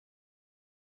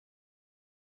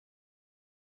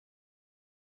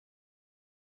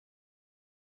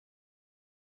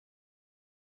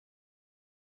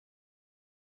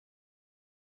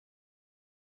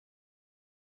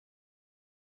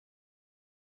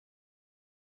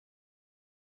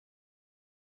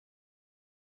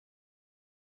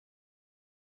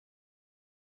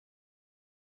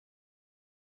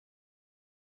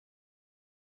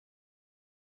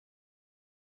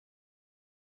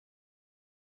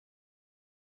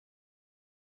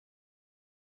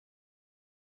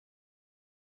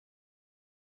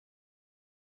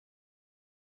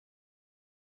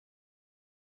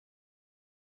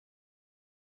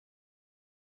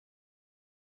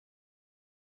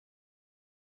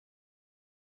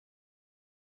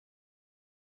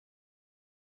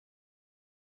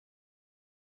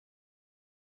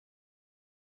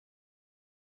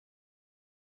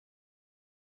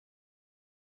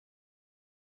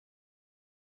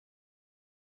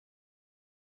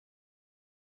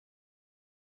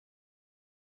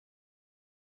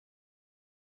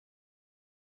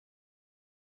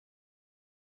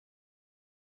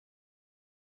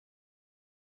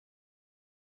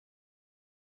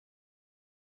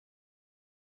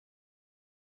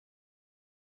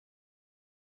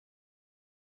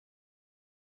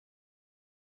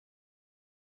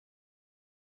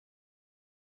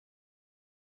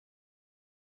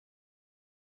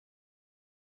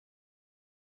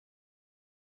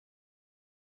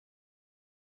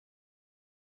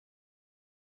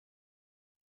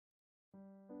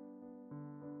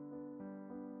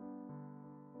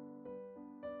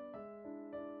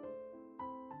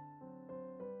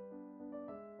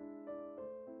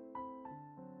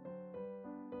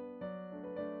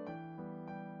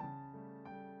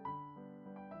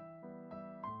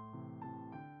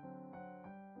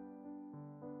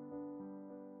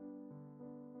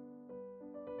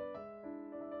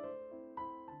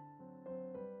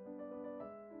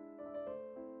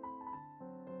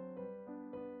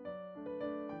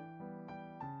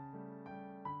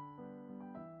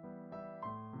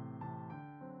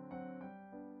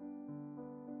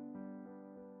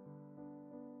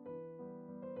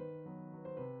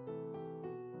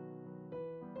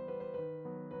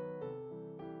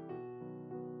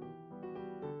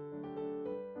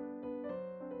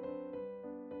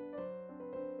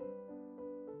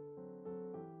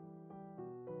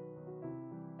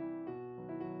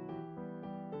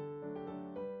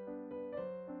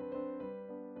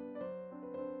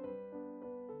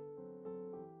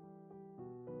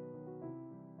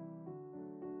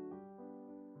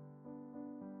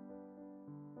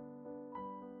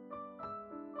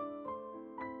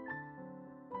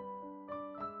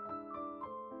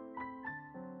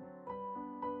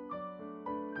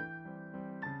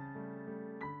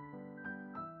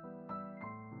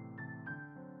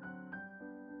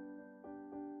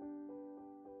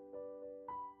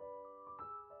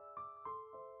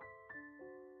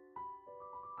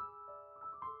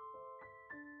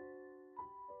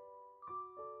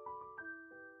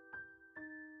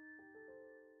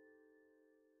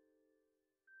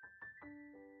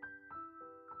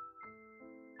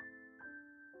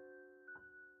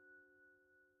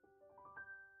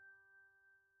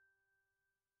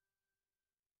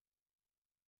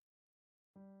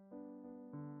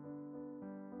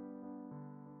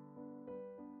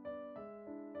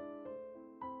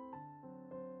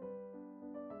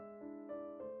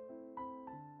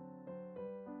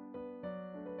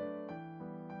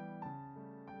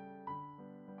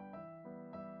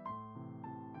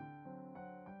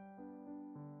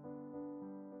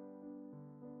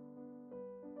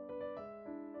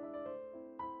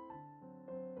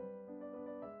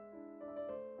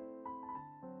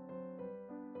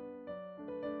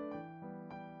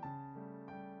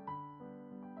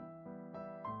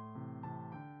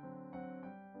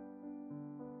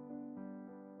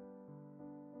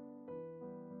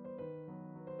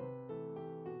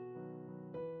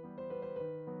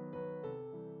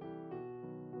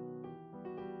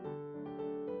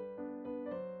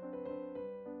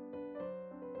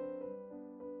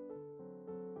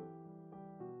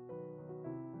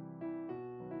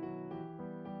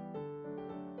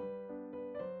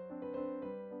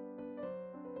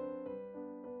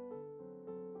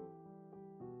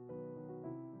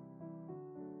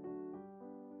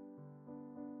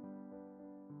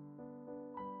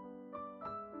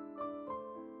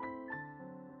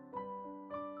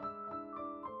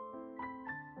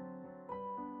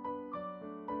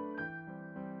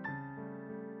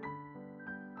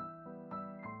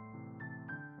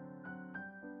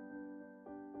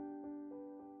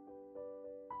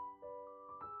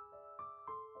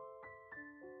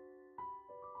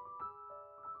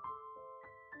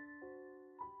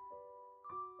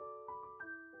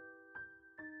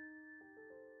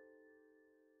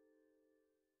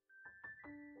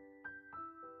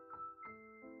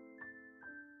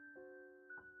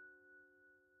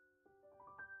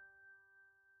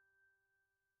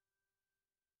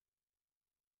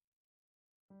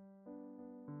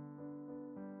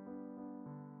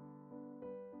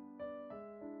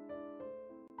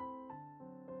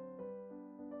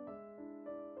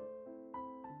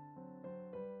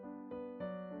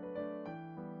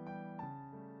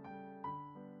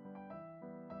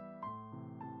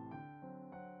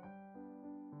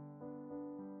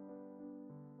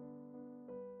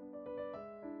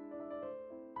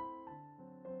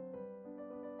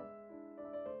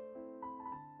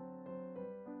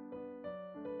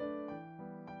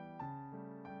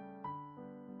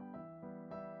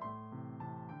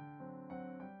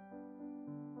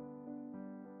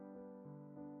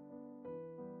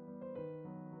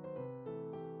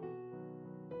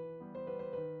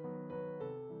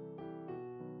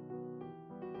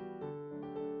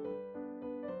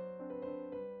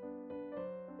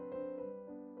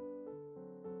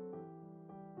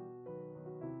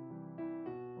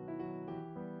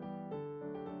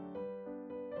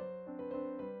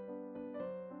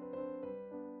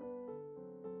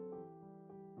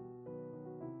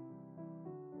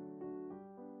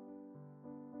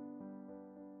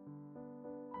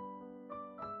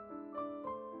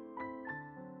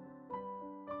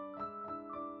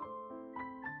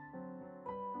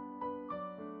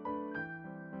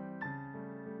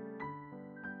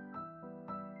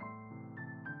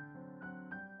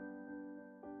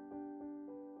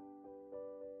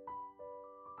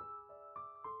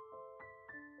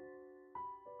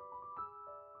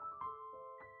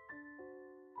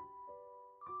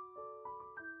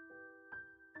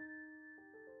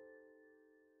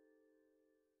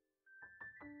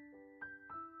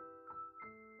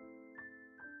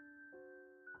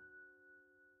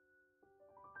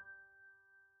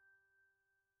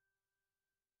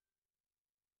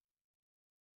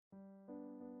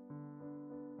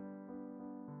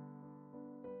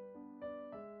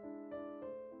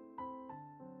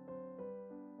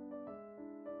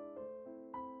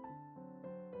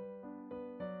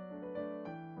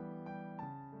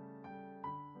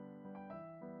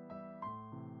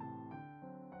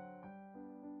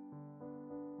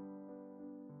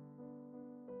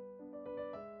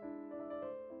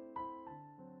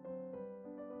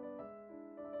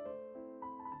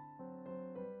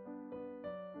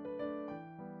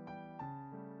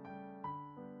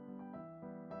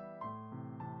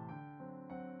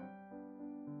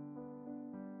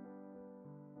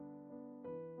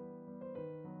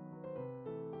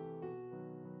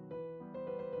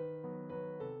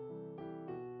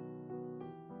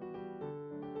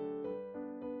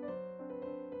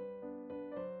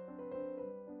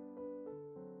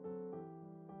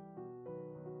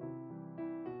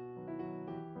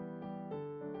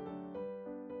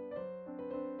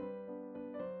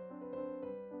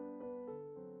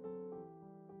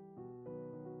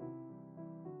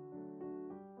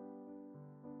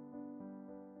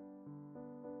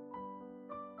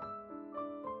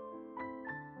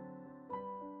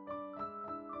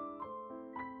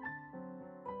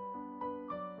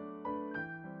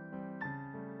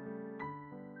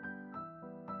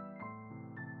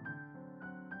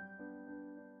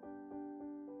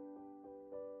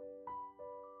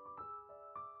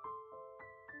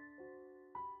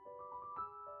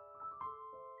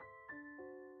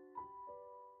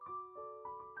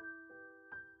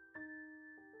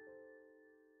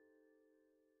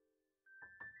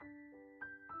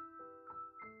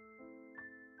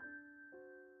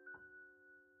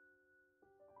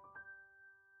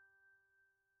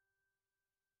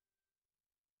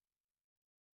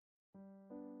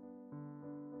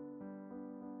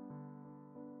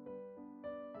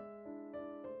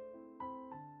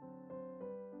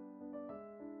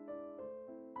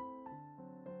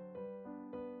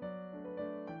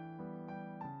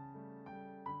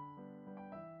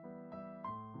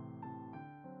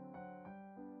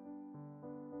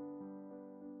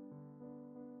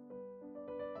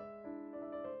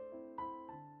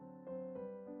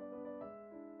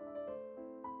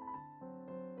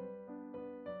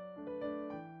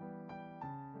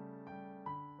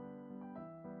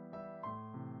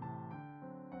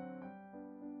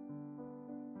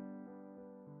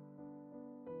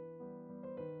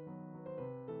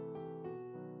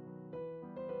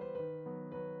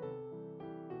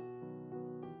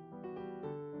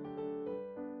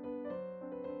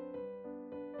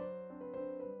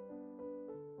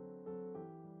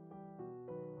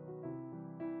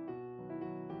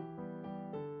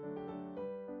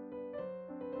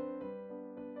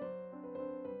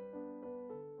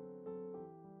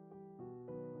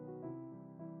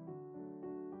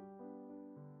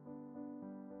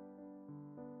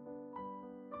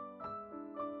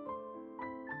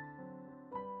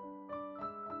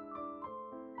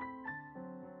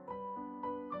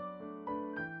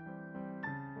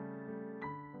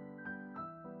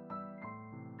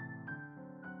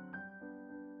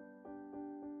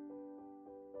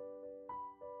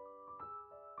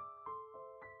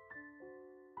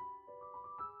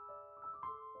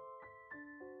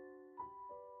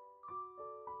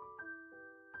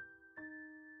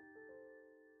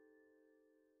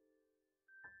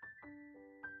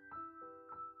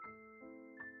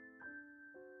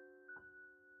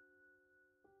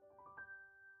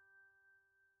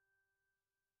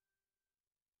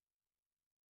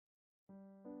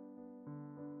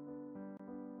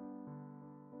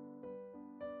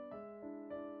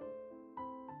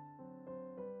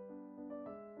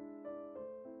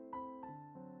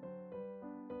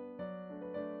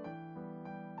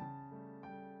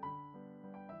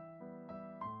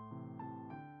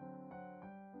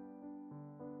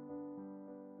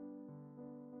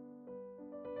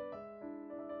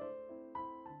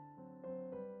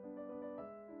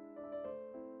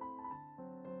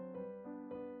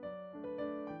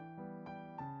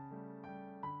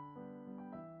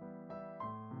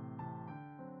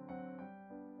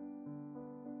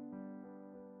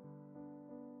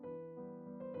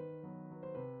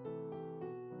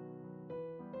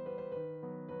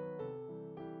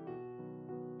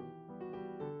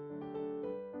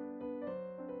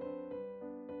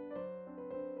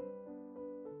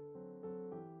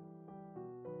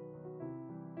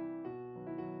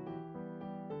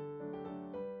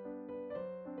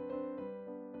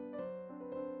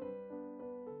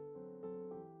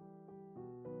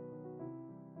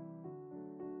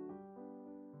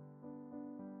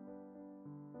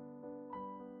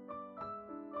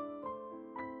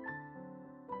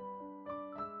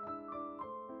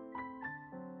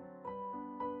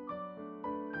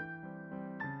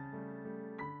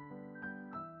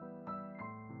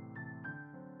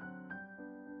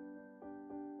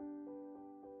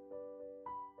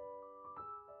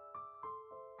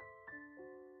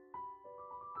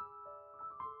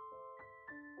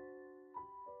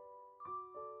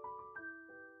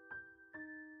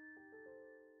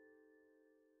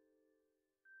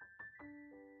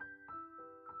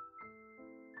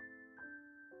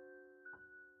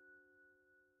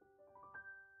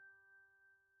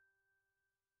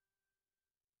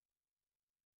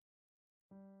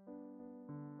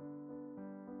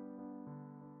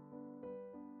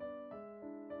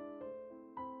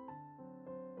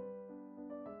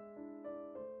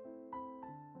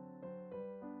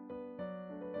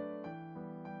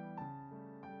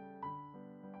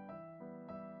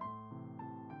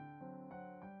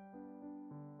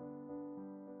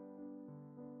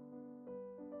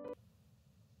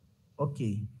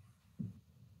Okay.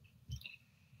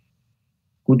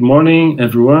 Good morning,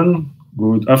 everyone.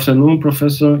 Good afternoon,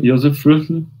 Professor Josef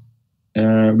Fruechtl.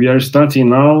 We are starting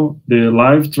now the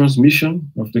live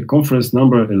transmission of the conference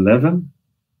number 11,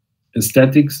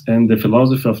 Aesthetics and the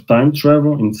Philosophy of Time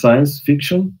Travel in Science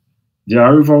Fiction, the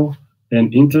Arrival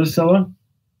and Interstellar.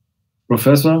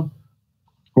 Professor,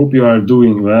 hope you are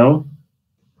doing well.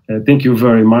 Thank you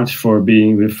very much for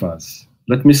being with us.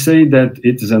 Let me say that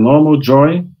it is an enormous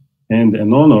joy and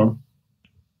an honor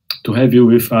to have you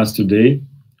with us today,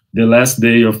 the last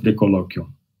day of the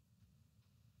colloquium.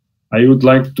 I would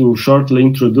like to shortly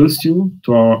introduce you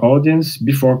to our audience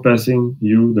before passing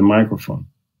you the microphone.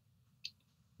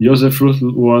 Josef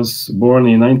Fruechtl was born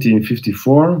in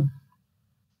 1954,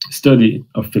 studied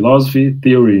of philosophy,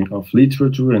 theory of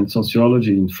literature and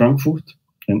sociology in Frankfurt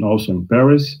and also in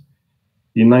Paris.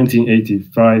 In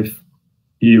 1985,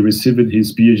 he received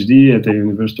his PhD at the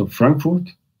University of Frankfurt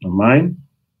am Main,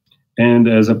 and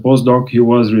as a postdoc, he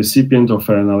was recipient of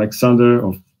an Alexander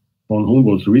von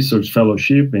Humboldt Research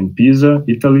Fellowship in Pisa,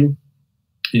 Italy.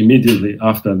 Immediately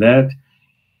after that,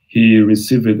 he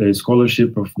received a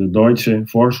scholarship of the Deutsche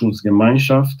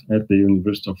Forschungsgemeinschaft at the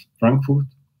University of Frankfurt,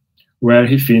 where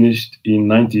he finished in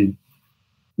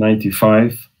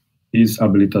 1995 his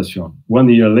habilitation. 1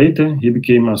 year later, he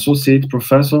became associate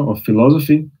professor of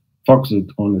philosophy,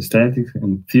 focused on aesthetics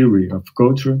and theory of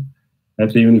culture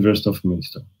at the University of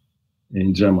Münster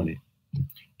in Germany.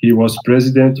 He was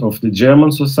president of the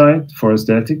German Society for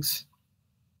Aesthetics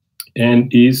and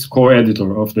is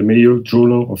co-editor of the Major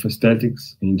Journal of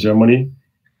Aesthetics in Germany,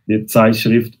 the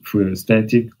Zeitschrift für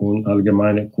Ästhetik und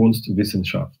allgemeine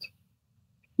Kunstwissenschaft.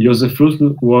 Josef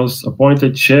Fruechtl was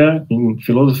appointed chair in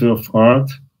philosophy of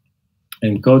art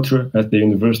and culture at the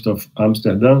University of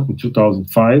Amsterdam in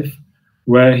 2005,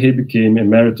 where he became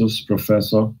emeritus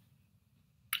professor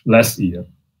last year.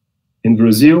 In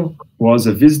Brazil, was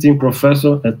a visiting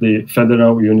professor at the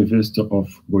Federal University of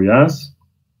Goiás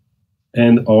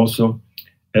and also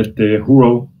at the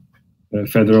Rural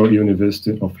Federal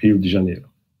University of Rio de Janeiro.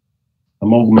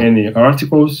 Among many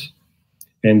articles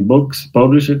and books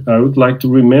published, I would like to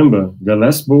remember the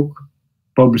last book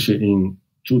published in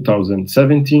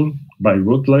 2017 by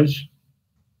Routledge,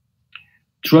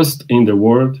 Trust in the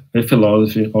World, A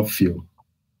Philosophy of Film.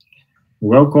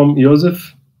 Welcome,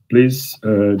 Josef. Please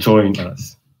join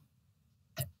us.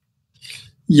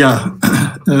 Yeah,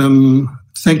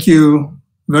 thank you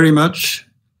very much,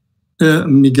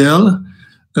 Miguel.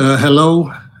 Hello,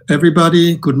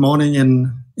 everybody. Good morning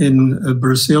in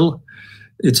Brazil.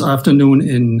 It's afternoon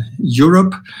in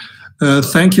Europe.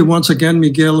 Thank you once again,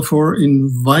 Miguel, for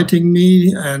inviting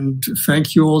me, and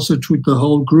thank you also to the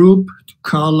whole group, to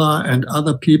Carla and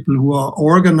other people who are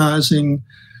organizing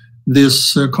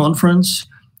this conference.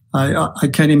 I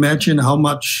can imagine how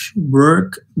much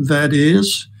work that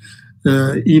is,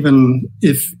 even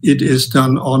if it is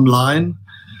done online.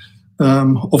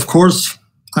 Of course,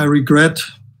 I regret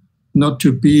not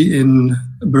to be in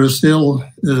Brazil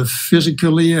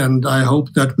physically, and I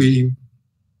hope that we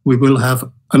will have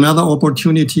another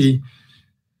opportunity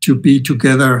to be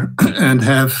together and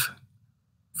have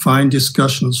fine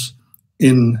discussions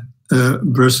in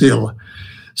Brazil.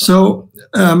 So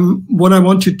what I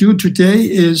want to do today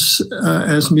is,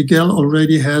 as Miguel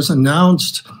already has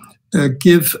announced,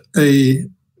 give a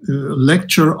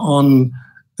lecture on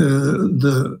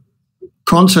the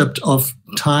concept of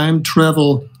time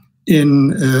travel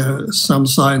in some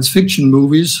science fiction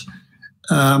movies.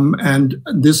 And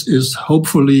this is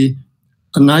hopefully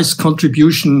a nice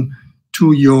contribution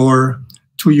to your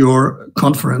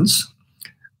conference.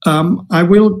 I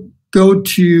will go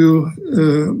to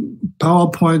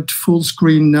PowerPoint full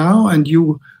screen now, and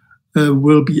you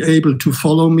will be able to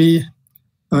follow me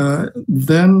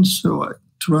then. So I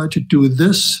try to do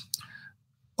this.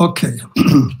 Okay.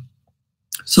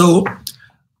 So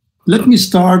let me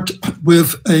start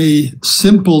with a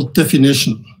simple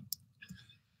definition.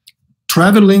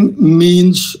 Traveling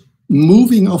means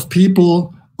moving of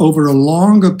people over a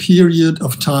longer period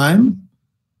of time,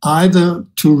 either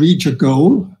to reach a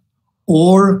goal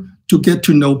or to get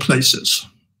to know places.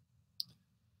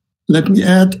 Let me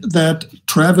add that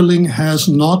traveling has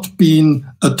not been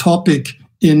a topic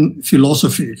in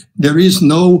philosophy. There is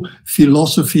no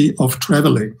philosophy of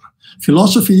traveling.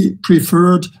 Philosophy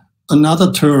preferred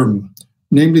another term,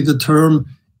 namely the term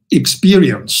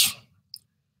experience.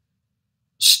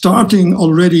 Starting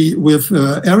already with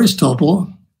Aristotle,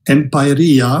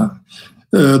 empiria,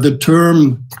 the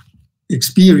term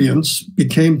experience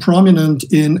became prominent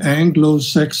in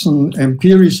Anglo-Saxon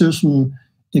empiricism,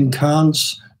 in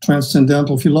Kant's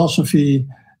transcendental philosophy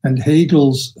and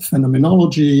Hegel's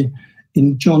phenomenology,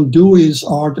 in John Dewey's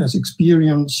Art as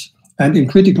Experience, and in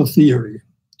critical theory.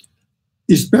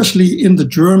 Especially in the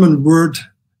German word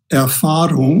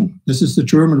Erfahrung, this is the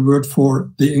German word for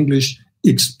the English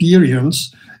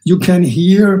experience, you can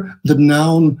hear the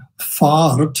noun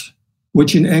Fahrt,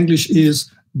 which in English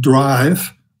is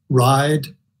drive, ride,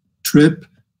 trip,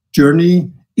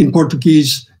 journey, in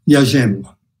Portuguese, viagem.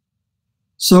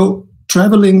 So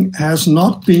traveling has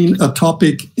not been a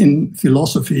topic in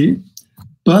philosophy,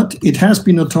 but it has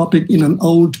been a topic in an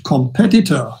old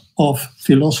competitor of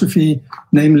philosophy,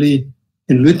 namely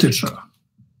in literature.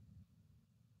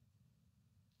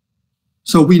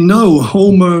 So we know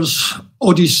Homer's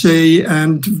Odyssey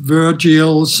and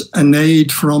Virgil's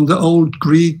Aeneid from the old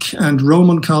Greek and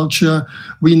Roman culture.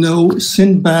 We know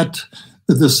Sinbad,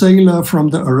 the sailor,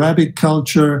 from the Arabic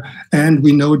culture, and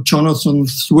we know Jonathan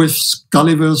Swift's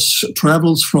Gulliver's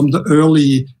Travels from the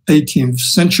early 18th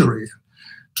century.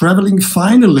 Traveling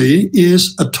finally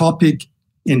is a topic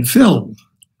in film,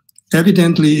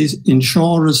 evidently in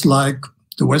genres like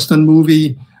the Western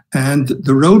movie and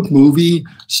the road movie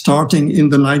starting in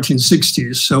the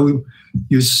 1960s. So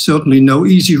you certainly know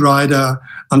Easy Rider,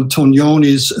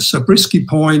 Antonioni's Zabriskie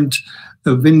Point,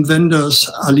 Wim Wenders'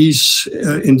 Alice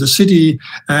in the City,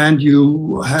 and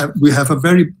we have a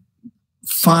very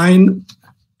fine,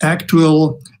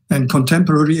 actual and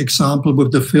contemporary example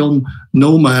with the film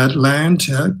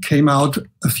Nomadland, came out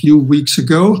a few weeks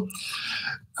ago,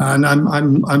 and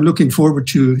I'm looking forward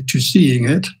to seeing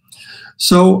it.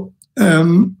 So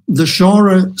the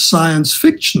genre science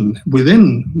fiction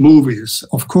within movies,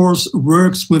 of course,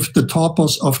 works with the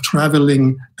topos of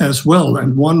traveling as well.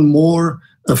 And one more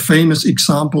famous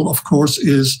example, of course,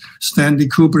 is Stanley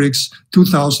Kubrick's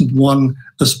 2001: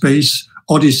 A Space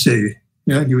Odyssey.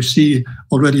 Yeah, you see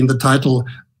already in the title,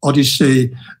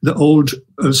 Odyssey, the old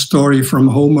story from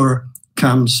Homer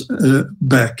comes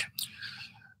back.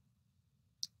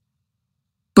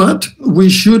 But we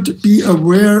should be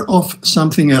aware of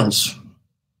something else.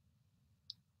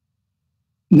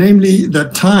 Namely,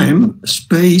 that time,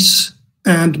 space,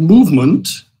 and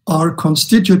movement are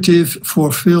constitutive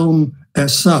for film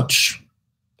as such.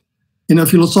 In a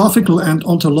philosophical and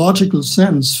ontological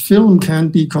sense, film can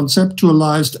be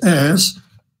conceptualized as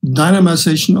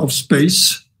dynamization of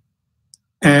space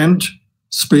and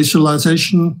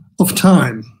spatialization of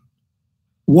time.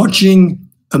 Watching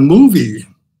a movie,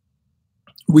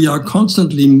 we are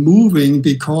constantly moving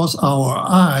because our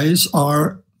eyes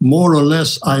are more or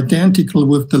less identical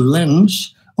with the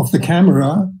lens of the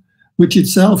camera, which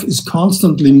itself is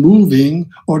constantly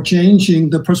moving or changing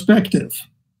the perspective.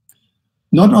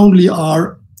 Not only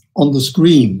are on the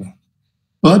screen,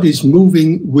 but is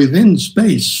moving within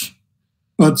space,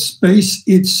 but space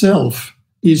itself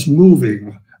is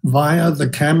moving via the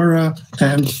camera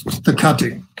and the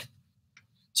cutting.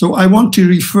 So I want to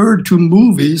refer to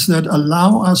movies that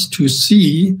allow us to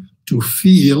see, to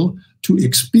feel, to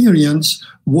experience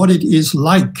what it is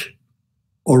like,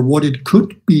 or what it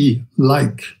could be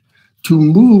like, to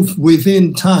move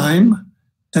within time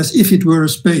as if it were a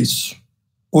space,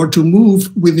 or to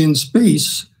move within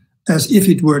space as if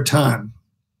it were time.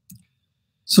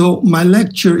 So my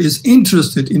lecture is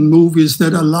interested in movies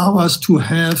that allow us to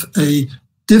have a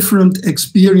different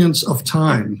experience of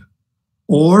time,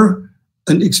 or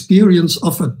an experience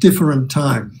of a different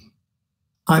time.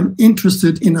 I'm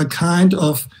interested in a kind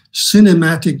of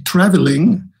cinematic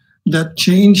traveling that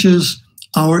changes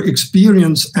our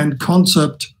experience and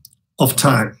concept of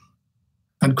time.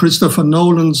 And Christopher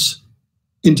Nolan's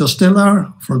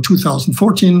Interstellar from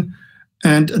 2014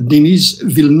 and Denis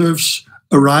Villeneuve's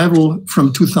Arrival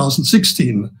from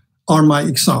 2016 are my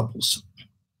examples.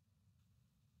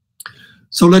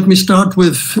 So let me start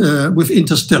with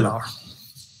Interstellar.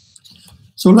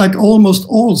 So like almost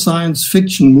all science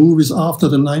fiction movies after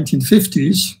the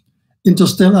 1950s,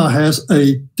 Interstellar has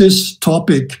a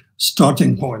dystopic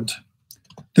starting point.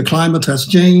 The climate has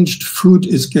changed, food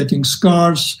is getting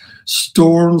scarce,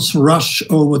 storms rush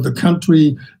over the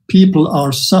country, people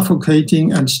are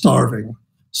suffocating and starving.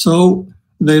 So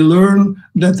they learn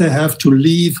that they have to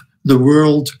leave the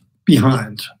world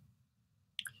behind.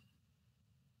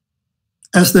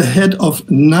 As the head of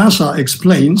NASA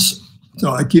explains,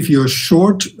 so I give you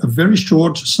a very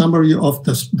short summary of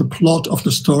the plot of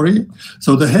the story.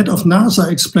 So the head of NASA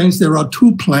explains there are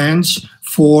two plans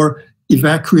for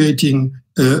evacuating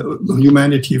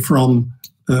humanity from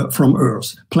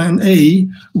Earth. Plan A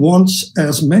wants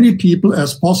as many people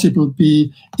as possible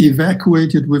be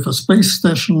evacuated with a space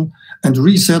station and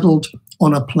resettled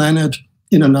on a planet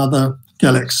in another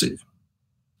galaxy.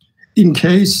 In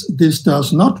case this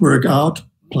does not work out,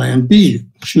 Plan B,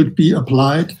 should be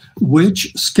applied,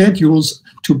 which schedules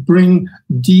to bring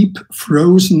deep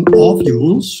frozen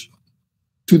ovules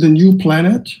to the new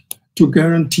planet to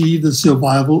guarantee the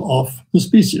survival of the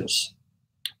species.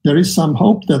 There is some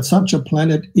hope that such a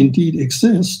planet indeed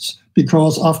exists,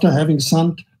 because after having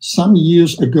sent some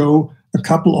years ago a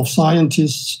couple of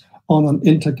scientists on an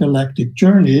intergalactic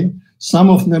journey, some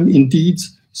of them indeed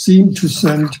seem to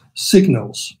send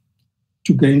signals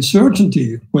to gain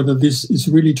certainty whether this is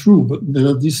really true, but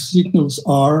whether these signals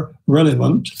are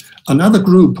relevant. Another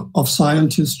group of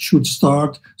scientists should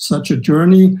start such a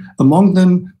journey, among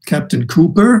them Captain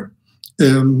Cooper,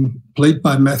 played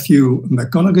by Matthew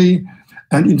McConaughey.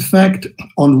 And in fact,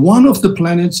 on one of the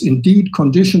planets, indeed,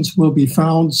 conditions will be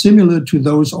found similar to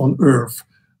those on Earth.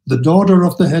 The daughter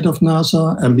of the head of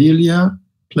NASA, Amelia,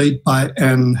 played by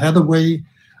Anne Hathaway,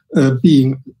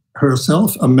 being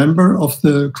herself a member of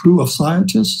the crew of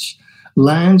scientists,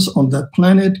 lands on that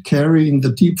planet carrying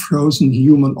the deep frozen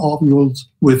human ovules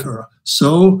with her.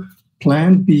 So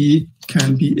Plan B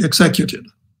can be executed.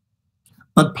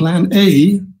 But Plan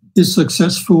A is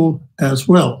successful as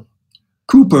well.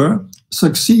 Cooper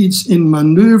succeeds in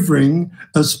maneuvering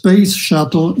a space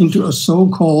shuttle into a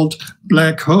so-called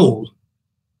black hole.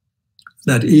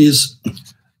 That is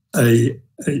a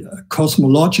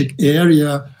cosmologic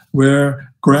area where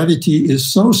gravity is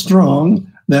so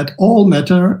strong that all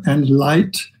matter and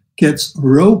light gets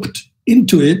roped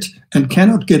into it and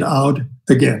cannot get out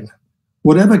again.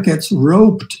 Whatever gets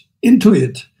roped into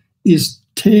it is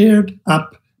teared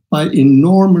up by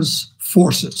enormous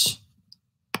forces.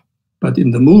 But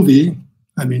in the movie,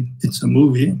 I mean, it's a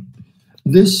movie,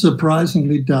 this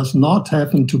surprisingly does not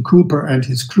happen to Cooper and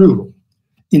his crew.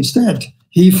 Instead,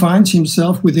 he finds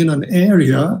himself within an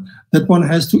area that one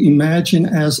has to imagine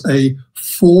as a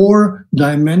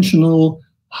four-dimensional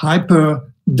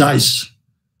hyperdice,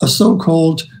 a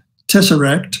so-called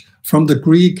tesseract from the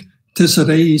Greek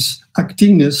tessereis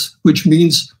actinis, which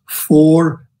means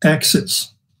four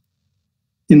axes.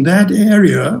 In that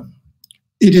area,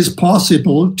 it is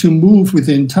possible to move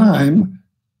within time.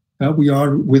 We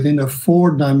are within a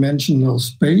four-dimensional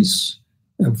space,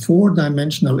 a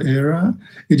four-dimensional area.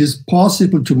 It is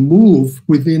possible to move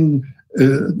within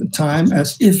time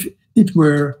as if it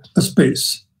were a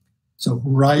space. So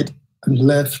right and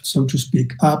left, so to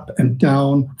speak, up and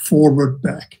down, forward,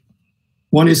 back.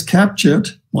 One is captured,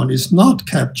 one is not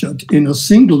captured in a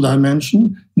single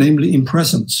dimension, namely in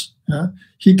presence.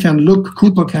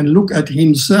 Cooper can look at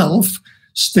himself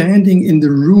standing in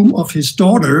the room of his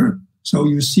daughter. So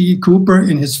you see Cooper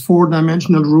in his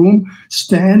four-dimensional room,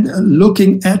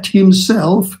 looking at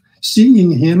himself,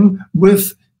 seeing him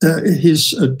with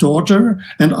his daughter,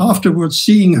 and afterwards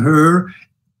seeing her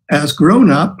as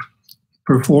grown up,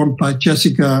 performed by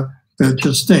Jessica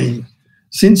Chastain.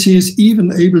 Since he is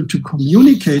even able to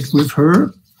communicate with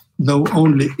her, though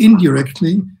only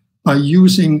indirectly, by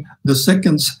using the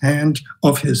seconds hand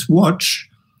of his watch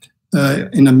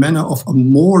in a manner of a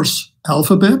Morse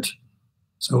alphabet.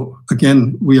 So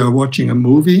again, we are watching a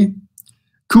movie.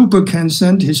 Cooper can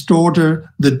send his daughter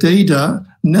the data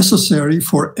necessary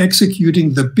for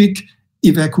executing the big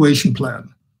evacuation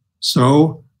plan.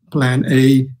 So Plan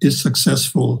A is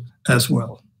successful as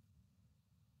well.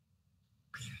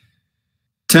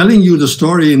 Telling you the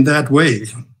story in that way,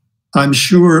 I'm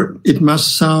sure it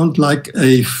must sound like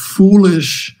a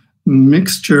foolish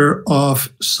mixture of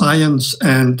science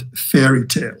and fairy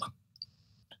tale.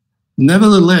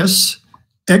 Nevertheless,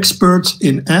 experts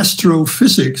in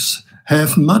astrophysics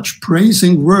have much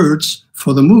praising words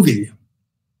for the movie.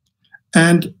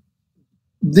 And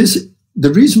the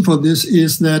reason for this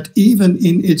is that even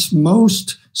in its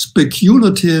most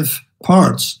speculative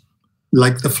parts,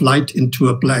 like the flight into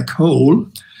a black hole,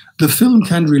 the film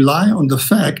can rely on the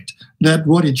fact that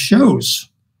what it shows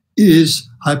is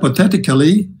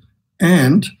hypothetically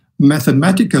and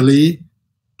mathematically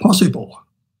possible.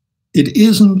 It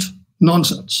isn't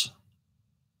nonsense.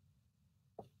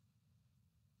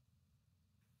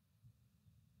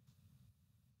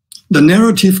 The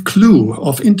narrative clue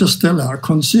of Interstellar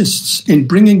consists in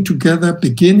bringing together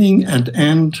beginning and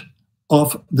end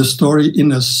of the story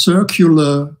in a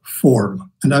circular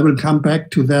form. And I will come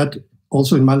back to that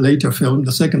also in my later film,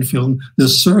 the second film, the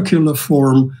circular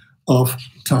form of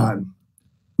time.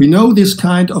 We know this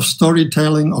kind of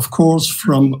storytelling, of course,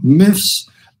 from myths,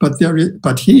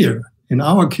 but here, in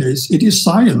our case, it is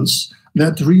science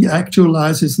that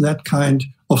reactualizes that kind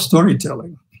of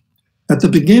storytelling. At the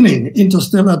beginning,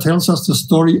 Interstellar tells us the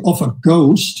story of a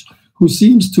ghost who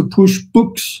seems to push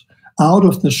books out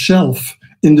of the shelf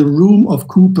in the room of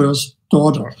Cooper's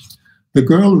daughter. The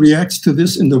girl reacts to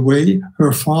this in the way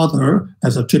her father,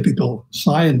 as a typical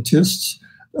scientist,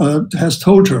 has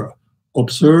told her,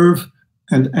 observe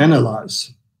and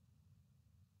analyze.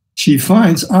 She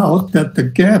finds out that the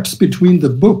gaps between the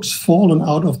books fallen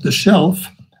out of the shelf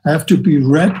have to be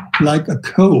read like a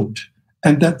code,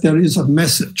 and that there is a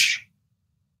message.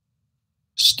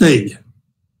 Stay.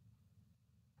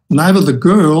 Neither the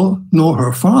girl nor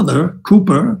her father,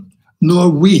 Cooper, nor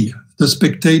we, the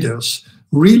spectators,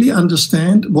 really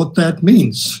understand what that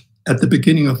means at the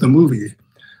beginning of the movie.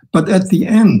 But at the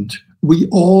end, we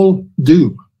all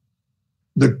do.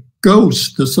 The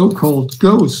ghost, the so-called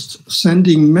ghost,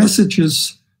 sending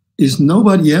messages is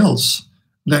nobody else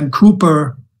than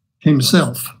Cooper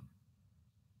himself.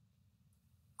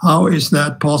 How is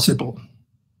that possible?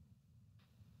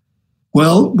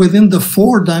 Well, within the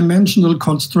four-dimensional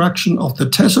construction of the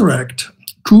Tesseract,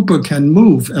 Cooper can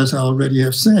move, as I already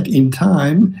have said, in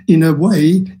time in a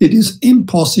way it is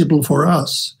impossible for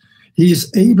us. He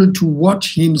is able to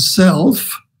watch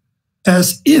himself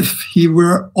as if he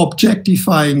were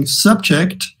objectifying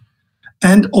subject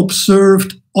and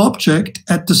observed object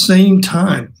at the same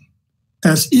time,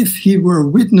 as if he were a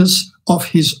witness of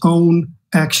his own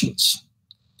actions.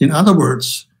 In other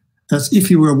words, as if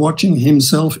he were watching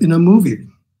himself in a movie.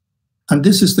 And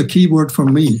this is the key word for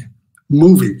me,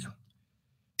 movie.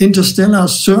 Interstellar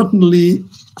certainly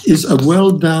is a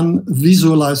well-done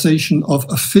visualization of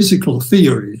a physical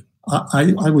theory.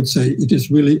 I would say it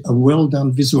is really a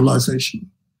well-done visualization.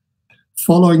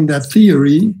 Following that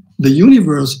theory, the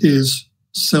universe is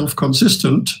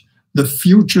self-consistent, the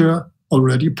future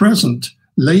already present.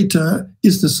 Later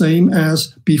is the same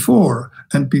as before,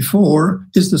 and before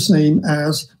is the same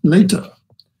as later.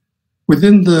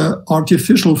 Within the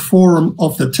artificial form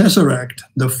of the Tesseract,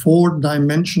 the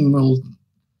four-dimensional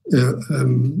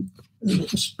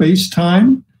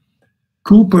space-time,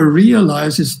 Cooper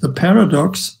realizes the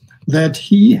paradox that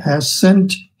he has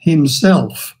sent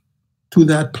himself to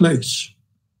that place.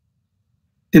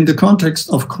 In the context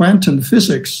of quantum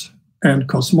physics and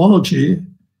cosmology,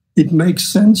 it makes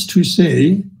sense to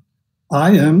say,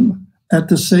 I am at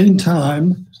the same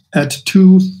time at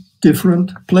two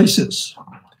different places.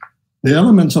 The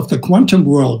elements of the quantum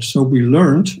world, so we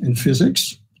learned in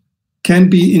physics, can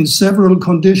be in several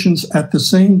conditions at the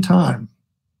same time.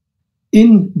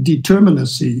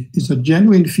 Indeterminacy is a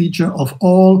genuine feature of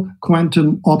all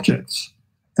quantum objects.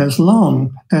 As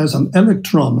long as an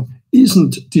electron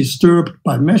isn't disturbed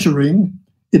by measuring,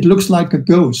 it looks like a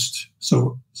ghost.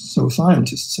 So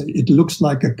scientists say it looks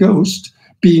like a ghost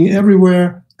being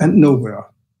everywhere and nowhere.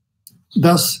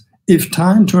 Thus, if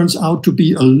time turns out to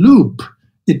be a loop,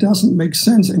 it doesn't make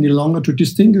sense any longer to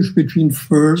distinguish between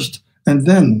first and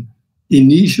then,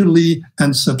 initially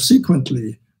and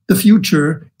subsequently. The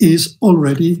future is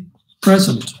already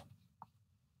present.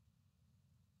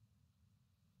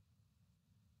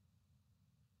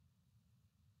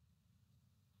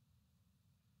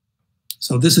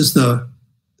 So this is the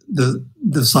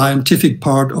scientific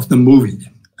part of the movie,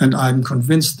 and I'm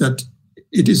convinced that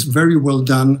it is very well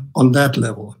done on that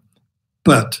level.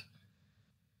 But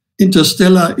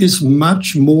Interstellar is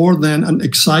much more than an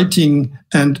exciting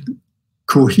and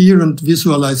coherent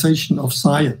visualization of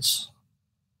science.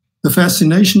 The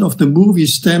fascination of the movie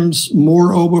stems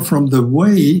moreover from the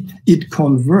way it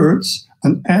converts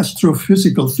an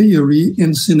astrophysical theory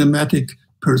in cinematic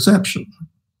perception.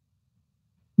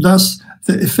 Thus,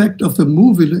 the effect of the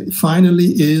movie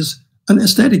finally is an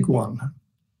aesthetic one.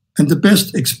 And the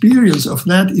best experience of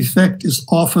that effect is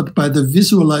offered by the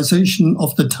visualization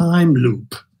of the time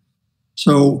loop.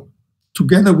 So,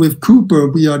 together with Cooper,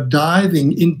 we are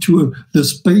diving into the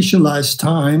spatialized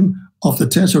time of the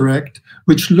Tesseract,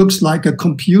 which looks like a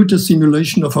computer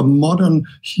simulation of a modern,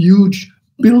 huge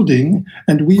building,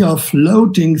 and we are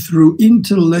floating through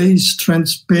interlaced,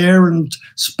 transparent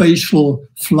spatial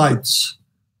flights.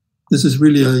 This is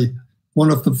really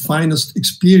one of the finest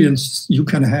experiences you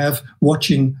can have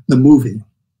watching the movie.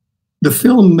 The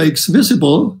film makes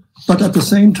visible, but at the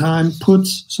same time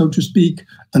puts, so to speak,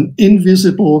 an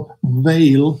invisible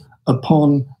veil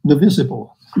upon the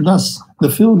visible. Thus, the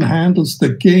film handles the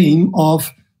game of,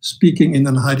 speaking in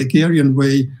a Heideggerian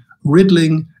way,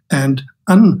 riddling and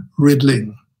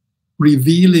unriddling,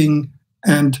 revealing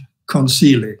and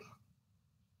concealing.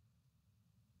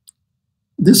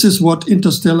 This is what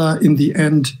Interstellar in the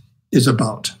end is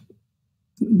about.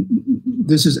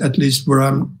 This is at least where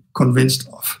I'm convinced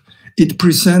of. It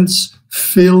presents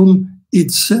film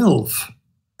itself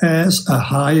as a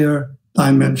higher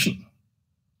dimension.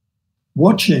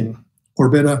 Watching, or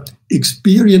better,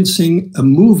 experiencing a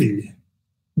movie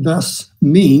thus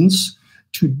means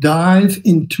to dive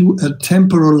into a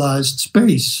temporalized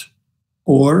space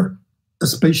or a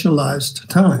spatialized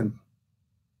time.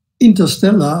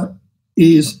 Interstellar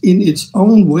is in its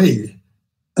own way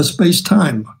a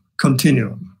space-time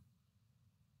continuum.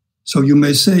 So you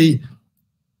may say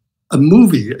a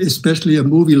movie, especially a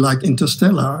movie like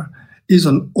Interstellar, is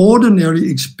an ordinary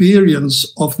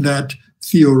experience of that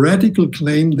theoretical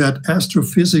claim that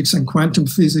astrophysics and quantum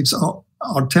physics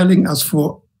are telling us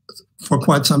for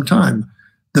quite some time.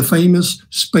 The famous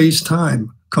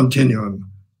space-time continuum.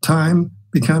 Time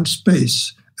becomes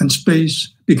space, and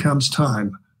space becomes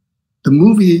time. The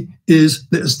movie is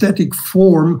the aesthetic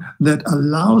form that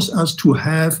allows us to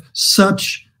have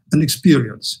such an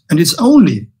experience. And it's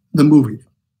only the movie.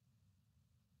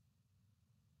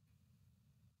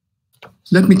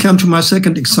 Let me come to my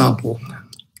second example,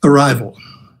 Arrival.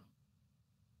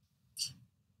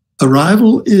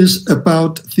 Arrival is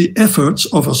about the efforts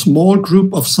of a small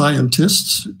group of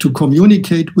scientists to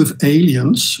communicate with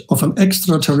aliens of an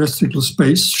extraterrestrial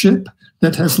spaceship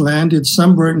that has landed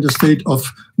somewhere in the state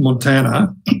of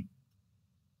Montana.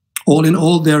 All in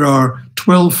all, there are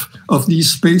 12 of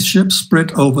these spaceships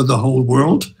spread over the whole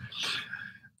world.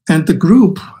 And the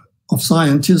group of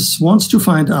scientists wants to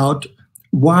find out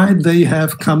why they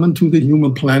have come into the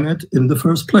human planet in the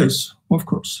first place, of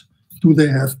course. Do they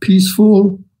have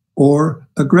peaceful or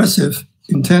aggressive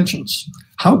intentions?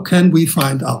 How can we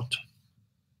find out?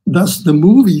 Thus, the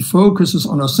movie focuses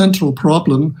on a central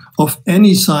problem of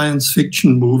any science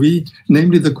fiction movie,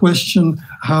 namely the question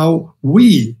how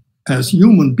we, as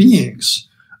human beings,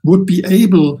 would be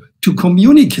able to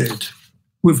communicate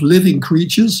with living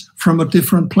creatures from a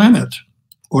different planet,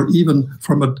 or even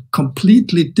from a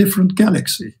completely different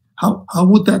galaxy. How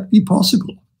would that be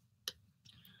possible?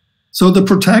 So the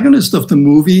protagonist of the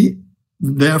movie,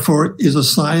 therefore, is a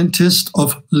scientist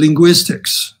of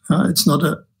linguistics. It's not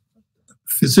a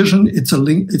physician,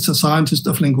 it's a scientist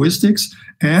of linguistics.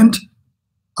 And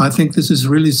I think this is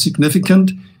really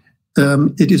significant.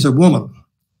 It is a woman,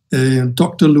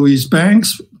 Dr. Louise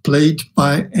Banks, played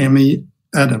by Amy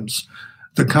Adams.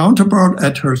 The counterpart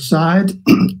at her side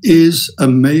is a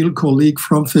male colleague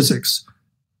from physics,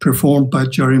 performed by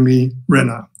Jeremy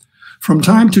Renner. From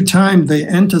time to time, they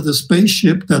enter the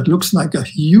spaceship that looks like a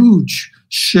huge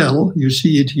shell. You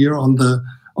see it here on the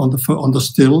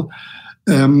still,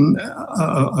 a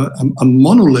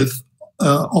monolith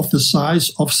of the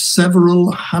size of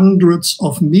several hundreds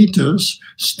of meters,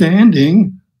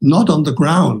 standing not on the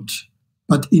ground,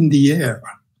 but in the air.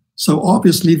 So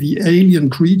obviously the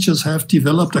alien creatures have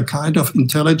developed a kind of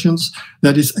intelligence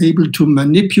that is able to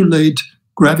manipulate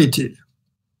gravity.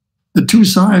 The two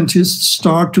scientists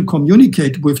start to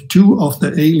communicate with two of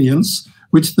the aliens,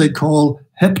 which they call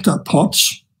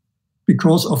heptapods,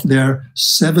 because of their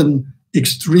 7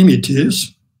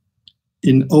 extremities.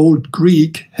 In Old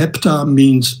Greek, hepta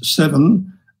means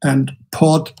 7, and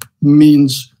pod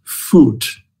means foot,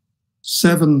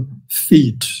 7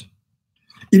 feet.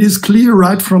 It is clear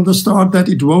right from the start that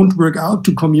it won't work out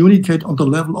to communicate on the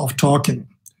level of talking.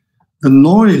 The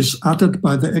noise uttered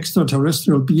by the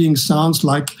extraterrestrial being sounds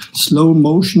like slow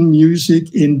motion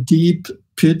music in deep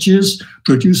pitches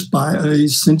produced by a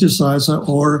synthesizer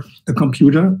or a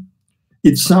computer.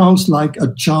 It sounds like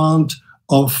a chant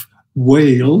of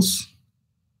whales,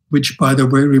 which, by the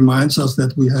way, reminds us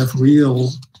that we have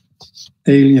real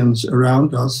aliens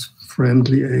around us,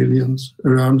 friendly aliens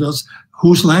around us,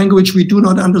 whose language we do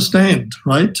not understand,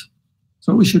 right?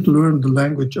 So we should learn the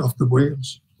language of the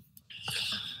whales.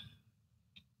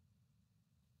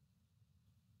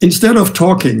 Instead of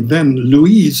talking, then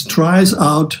Louise tries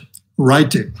out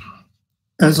writing.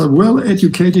 As a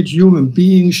well-educated human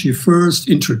being, she first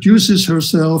introduces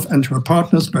herself and her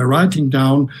partners by writing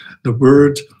down the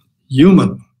word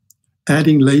human,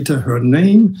 adding later her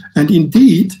name. And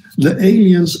indeed, the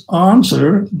aliens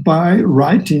answer by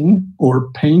writing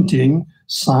or painting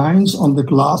signs on the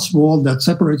glass wall that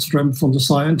separates them from the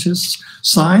scientists,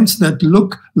 signs that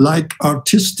look like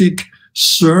artistic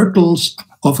circles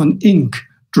of an ink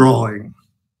drawing.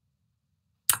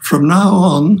 From now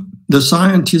on, the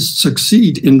scientists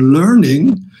succeed in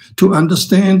learning to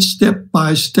understand step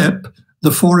by step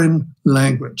the foreign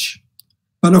language.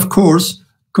 But of course,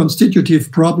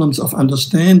 constitutive problems of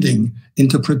understanding,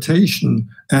 interpretation,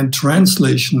 and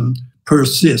translation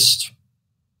persist.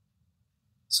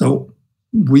 So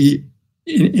we,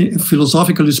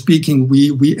 philosophically speaking,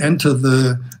 we enter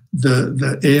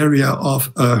the area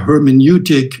of a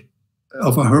hermeneutic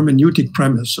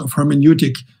premise, of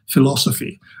hermeneutic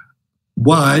philosophy.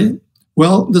 Why?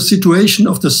 Well, the situation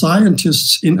of the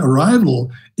scientists in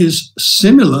Arrival is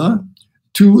similar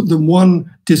to the one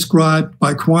described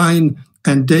by Quine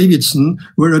and Davidson,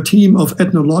 where a team of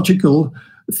ethnological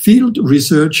field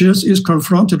researchers is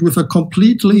confronted with a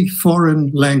completely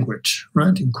foreign language,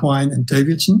 right, in Quine and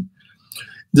Davidson.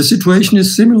 The situation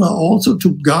is similar also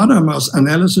to Gadamer's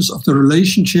analysis of the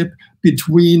relationship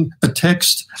between a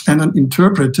text and an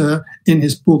interpreter in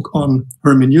his book on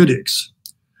hermeneutics.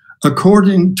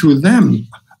 According to them,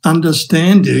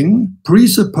 understanding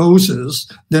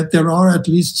presupposes that there are at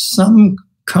least some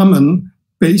common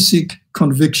basic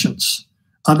convictions.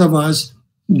 Otherwise,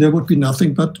 there would be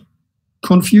nothing but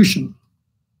confusion.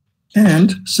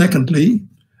 And secondly,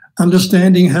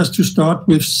 understanding has to start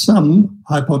with some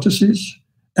hypothesis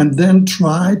and then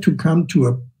try to come to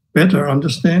a better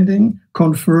understanding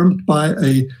confirmed by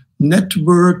a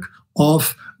network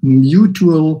of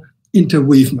mutual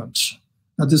interweavements.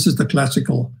 Now, this is the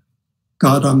classical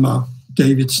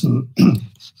Gadamer-Davidson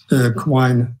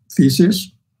Quine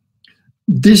thesis.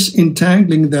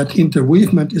 Disentangling that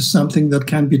interweavement is something that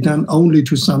can be done only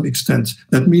to some extent.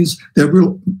 That means there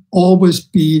will always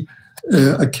be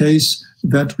a case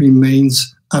that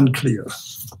remains unclear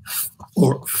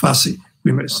or fuzzy,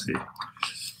 we may say.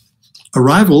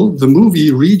 Arrival, the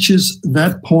movie, reaches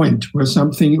that point where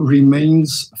something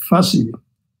remains fuzzy,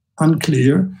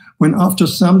 unclear, when after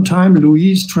some time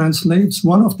Louise translates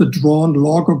one of the drawn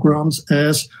logograms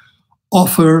as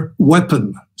offer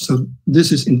weapon. So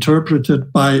this is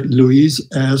interpreted by Louise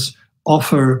as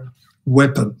offer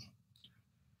weapon.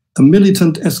 A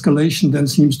militant escalation then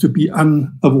seems to be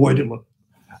unavoidable.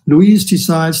 Louise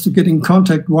decides to get in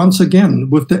contact once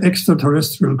again with the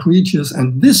extraterrestrial creatures,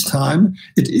 and this time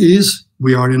it is,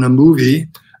 we are in a movie,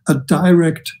 a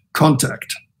direct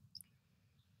contact.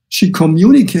 She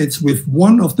communicates with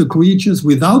one of the creatures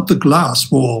without the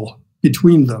glass wall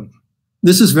between them.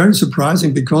 This is very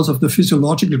surprising because of the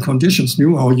physiological conditions.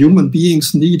 Our human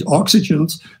beings need oxygen,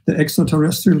 the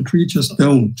extraterrestrial creatures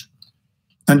don't.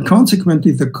 And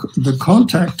consequently, the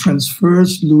contact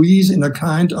transfers Louise in a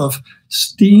kind of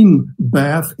steam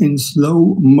bath in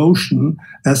slow motion,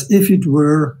 as if it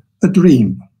were a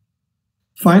dream.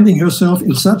 Finding herself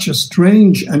in such a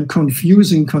strange and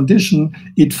confusing condition,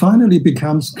 it finally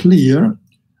becomes clear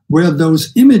where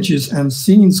those images and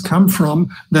scenes come from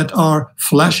that are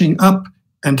flashing up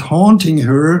and haunting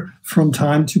her from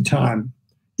time to time.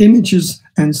 Images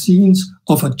and scenes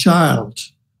of a child,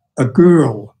 a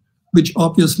girl, which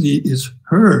obviously is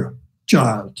her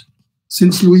child.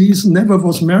 Since Louise never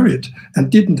was married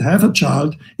and didn't have a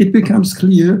child, it becomes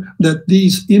clear that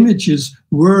these images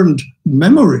weren't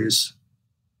memories,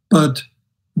 but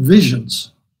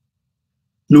visions.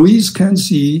 Louise can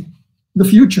see the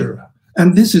future,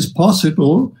 and this is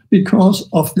possible because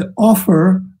of the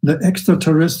offer the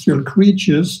extraterrestrial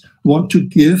creatures want to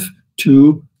give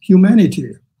to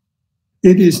humanity.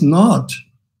 It is not,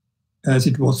 as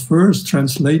it was first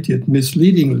translated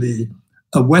misleadingly,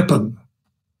 a weapon,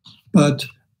 but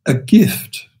a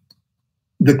gift,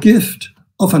 the gift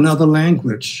of another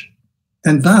language,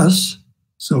 and thus,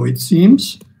 so it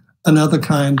seems, another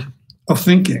kind of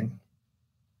thinking.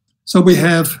 So we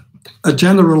have a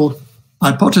general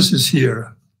hypothesis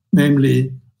here,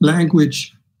 namely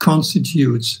language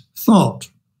constitutes thought.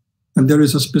 And there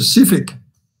is a specific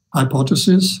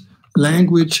hypothesis,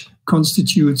 language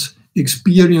constitutes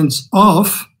experience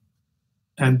of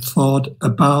and thought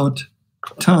about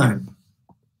time.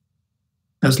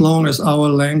 As long as our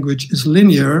language is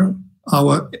linear,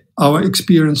 our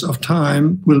experience of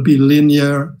time will be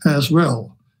linear as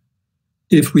well.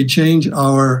 If we change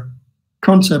our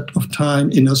concept of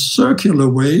time in a circular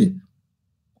way,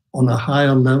 on a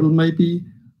higher level maybe,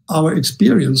 our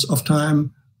experience of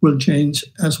time will change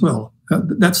as well.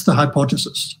 That's the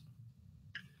hypothesis.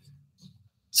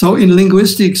 So in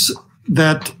linguistics,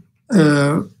 that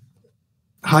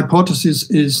hypothesis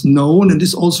is known and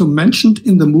is also mentioned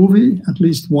in the movie at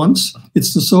least once.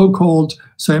 It's the so-called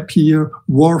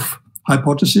Sapir-Whorf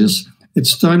hypothesis. It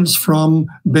stems from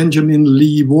Benjamin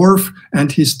Lee Whorf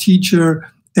and his teacher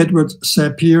Edward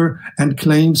Sapir, and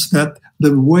claims that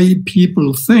the way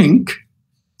people think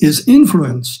is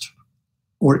influenced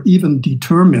or even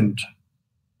determined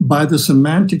by the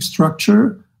semantic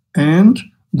structure and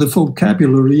the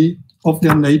vocabulary of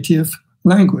their native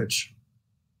language.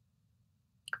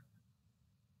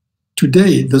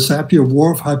 Today, the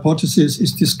Sapir-Whorf hypothesis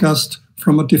is discussed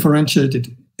from a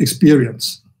differentiated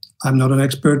experience. I'm not an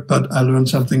expert, but I learned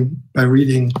something by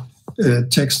reading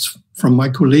texts from my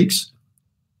colleagues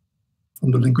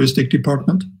from the linguistic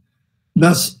department.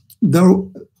 Thus,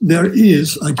 though there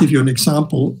is, I give you an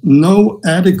example, no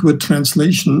adequate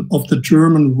translation of the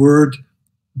German word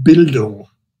Bildung.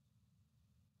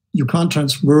 You can't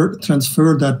transfer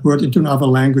that word into other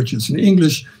languages. In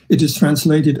English, it is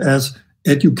translated as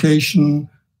education,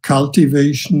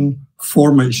 cultivation,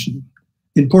 formation.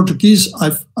 In Portuguese,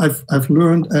 I've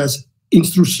learned as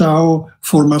instrução,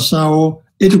 formação,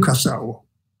 educação.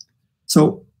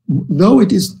 So though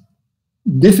it is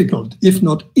difficult, if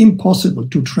not impossible,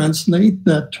 to translate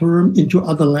that term into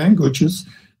other languages,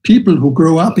 people who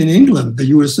grow up in England, the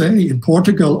USA, in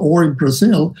Portugal, or in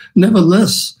Brazil,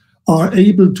 nevertheless are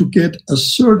able to get a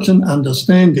certain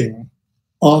understanding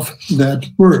of that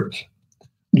word.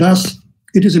 Thus,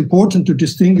 it is important to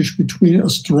distinguish between a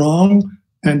strong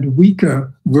and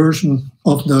weaker version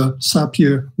of the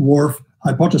Sapir-Whorf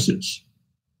hypothesis.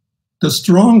 The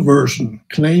strong version,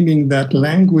 claiming that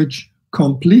language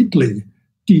completely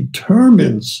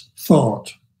determines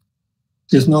thought,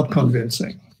 is not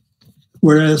convincing.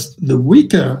 Whereas the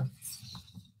weaker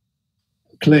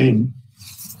claim,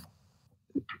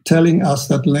 telling us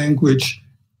that language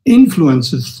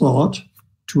influences thought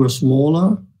to a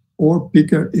smaller or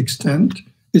bigger extent,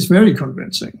 is very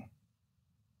convincing.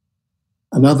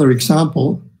 Another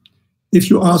example, if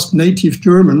you ask native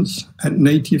Germans and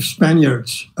native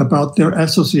Spaniards about their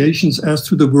associations as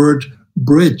to the word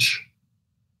bridge,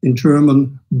 in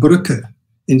German Brücke,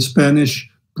 in Spanish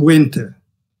puente,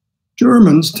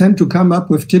 Germans tend to come up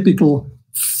with typical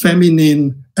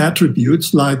feminine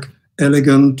attributes like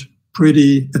elegant,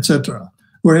 pretty, etc.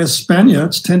 Whereas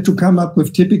Spaniards tend to come up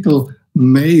with typical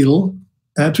male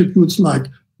attributes like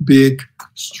big,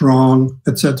 strong,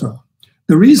 etc.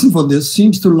 The reason for this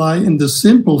seems to lie in the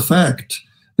simple fact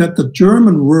that the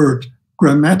German word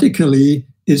grammatically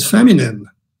is feminine,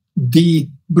 die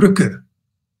Brücke,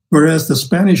 whereas the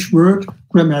Spanish word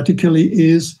grammatically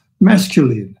is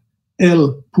masculine,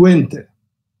 el puente.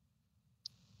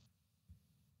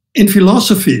 In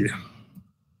philosophy,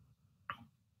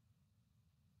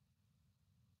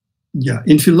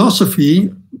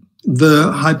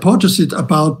 the hypothesis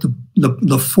about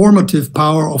the formative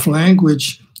power of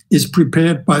language is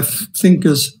prepared by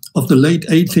thinkers of the late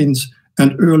 18th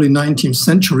and early 19th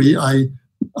century.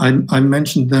 I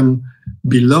mentioned them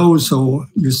below, so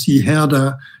you see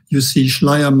Herder, you see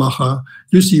Schleiermacher,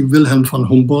 you see Wilhelm von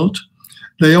Humboldt.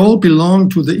 They all belong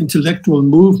to the intellectual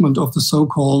movement of the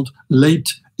so-called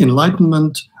late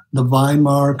Enlightenment, the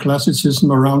Weimar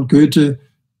classicism around Goethe,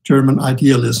 German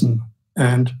idealism,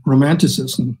 and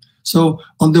Romanticism. So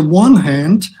on the one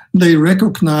hand, they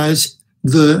recognize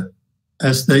the,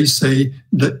 as they say,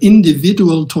 the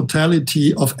individual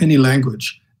totality of any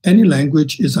language. Any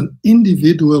language is an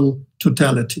individual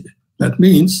totality. That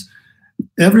means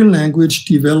every language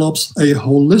develops a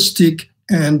holistic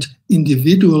and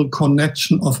individual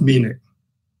connection of meaning.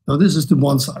 Now, this is the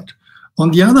one side.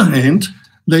 On the other hand,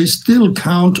 they still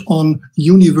count on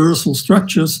universal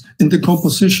structures in the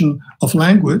composition of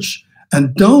language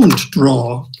and don't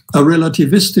draw a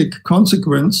relativistic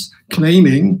consequence,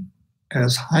 claiming,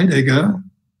 as Heidegger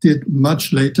did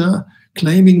much later,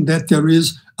 claiming that there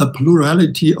is a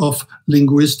plurality of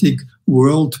linguistic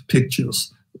world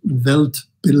pictures,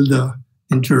 Weltbilder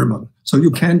in German. So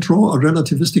you can draw a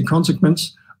relativistic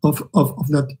consequence of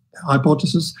that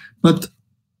hypothesis, but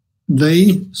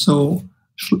they, so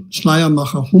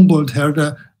Schleiermacher, Humboldt,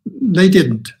 Herder, they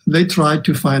didn't. They tried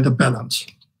to find a balance.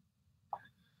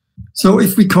 So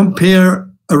if we compare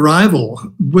arrival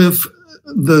with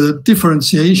the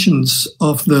differentiations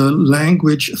of the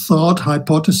language thought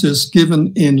hypothesis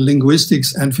given in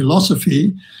linguistics and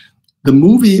philosophy, the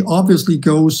movie obviously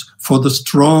goes for the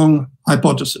strong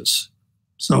hypothesis.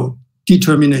 So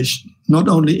determination, not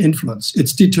only influence,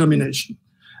 it's determination.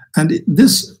 And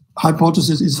this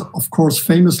hypothesis is, of course,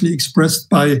 famously expressed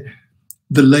by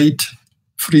the late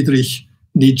Friedrich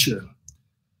Nietzsche.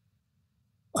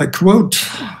 I quote,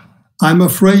 "I'm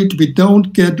afraid we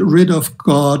don't get rid of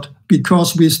God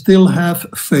because we still have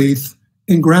faith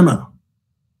in grammar.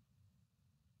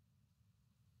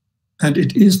 And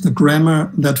it is the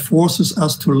grammar that forces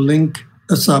us to link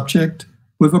a subject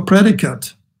with a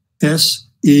predicate. S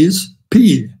is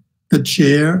P. The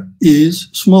chair is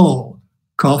small.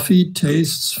 Coffee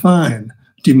tastes fine.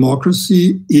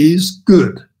 Democracy is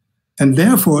good. And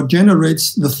therefore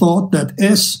generates the thought that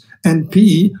S and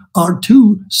P are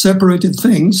two separated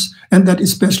things, and that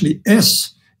especially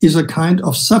S is a kind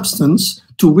of substance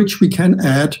to which we can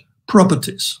add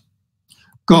properties.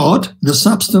 God, the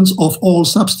substance of all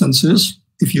substances,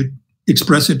 if you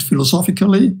express it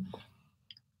philosophically,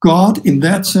 God in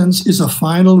that sense is a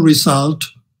final result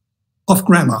of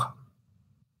grammar."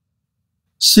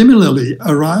 Similarly,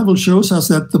 Arrival shows us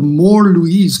that the more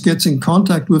Louise gets in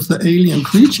contact with the alien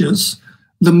creatures,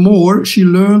 the more she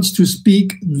learns to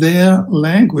speak their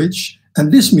language,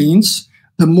 and this means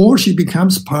the more she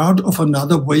becomes part of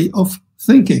another way of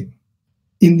thinking.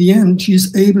 in the end, she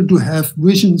is able to have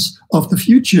visions of the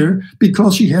future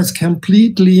because she has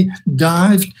completely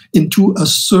dived into a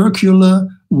circular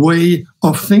way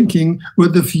of thinking where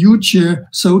the future,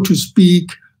 so to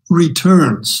speak,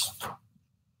 returns.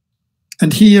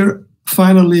 And here,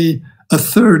 finally, a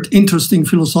third interesting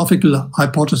philosophical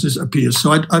hypothesis appears.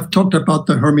 So I've talked about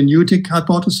the hermeneutic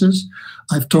hypothesis.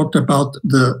 I've talked about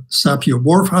the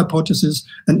Sapir-Whorf hypothesis.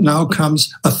 And now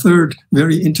comes a third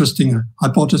very interesting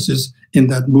hypothesis in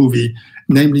that movie,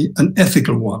 namely an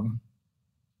ethical one.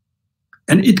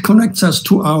 And it connects us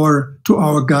to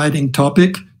our guiding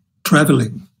topic,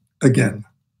 traveling again.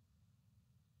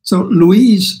 So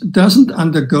Louise doesn't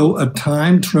undergo a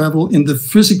time travel in the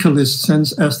physicalist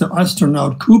sense as the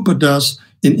astronaut Cooper does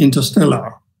in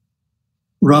Interstellar.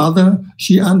 Rather,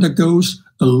 she undergoes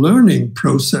a learning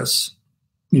process.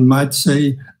 We might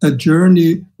say a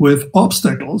journey with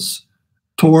obstacles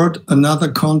toward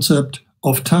another concept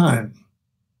of time.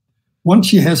 Once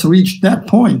she has reached that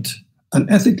point, an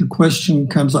ethical question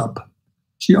comes up.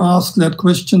 She asks that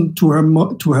question to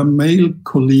her male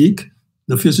colleague,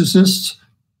 the physicist.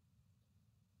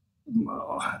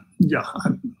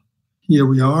 Here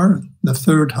we are, the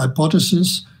third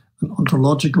hypothesis, an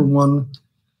ontological one.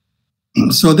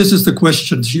 So this is the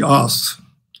question she asks.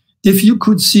 If you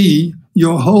could see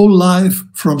your whole life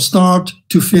from start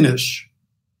to finish,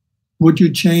 would you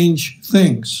change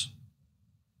things?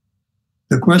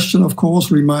 The question, of course,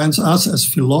 reminds us as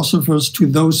philosophers to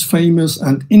those famous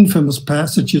and infamous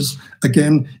passages,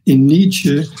 again, in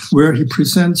Nietzsche, where he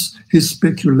presents his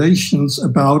speculations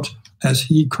about, as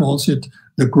he calls it,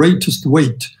 the greatest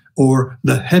weight or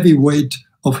the heavy weight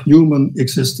of human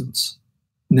existence,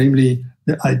 namely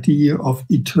the idea of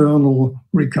eternal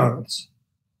recurrence.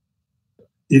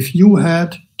 If you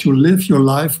had to live your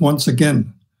life once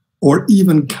again, or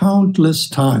even countless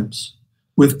times,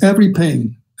 with every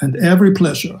pain and every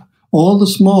pleasure, all the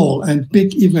small and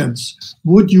big events,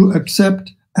 would you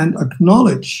accept and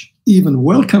acknowledge, even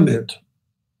welcome it,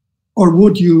 or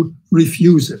would you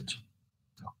refuse it?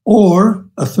 Or,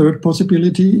 a third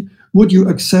possibility, would you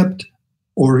accept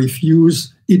or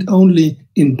refuse it only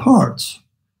in parts?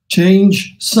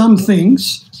 Change some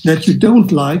things that you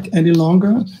don't like any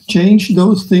longer, change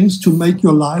those things to make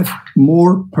your life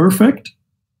more perfect?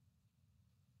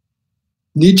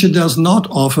 Nietzsche does not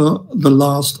offer the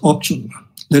last option,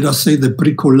 let us say the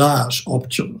bricolage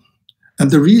option.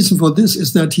 And the reason for this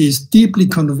is that he is deeply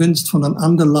convinced from an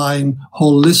underlying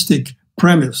holistic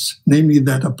premise, namely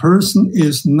that a person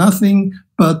is nothing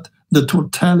but the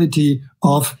totality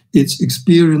of its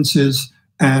experiences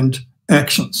and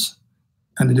actions.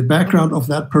 And in the background of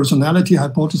that personality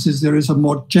hypothesis, there is a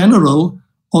more general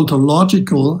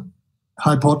ontological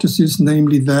hypothesis,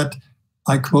 namely that,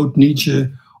 I quote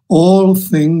Nietzsche, all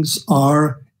things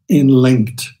are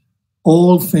interlinked,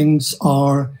 all things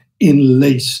are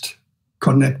enlaced,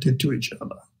 connected to each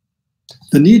other.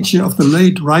 The Nietzsche of the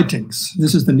late writings,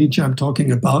 this is the Nietzsche I'm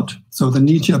talking about, so the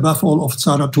Nietzsche above all of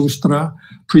Zarathustra,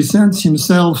 presents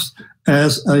himself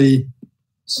as a,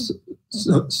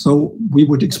 so we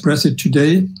would express it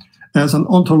today, as an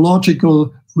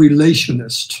ontological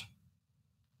relationist.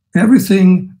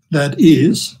 Everything that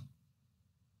is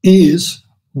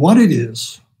what it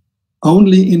is,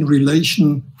 only in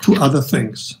relation to other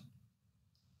things.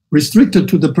 Restricted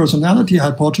to the personality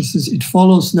hypothesis, it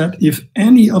follows that if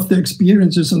any of the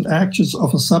experiences and actions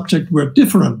of a subject were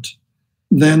different,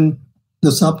 then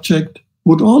the subject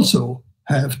would also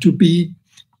have to be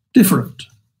different.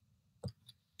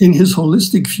 In his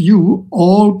holistic view,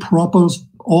 all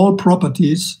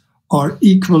properties are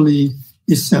equally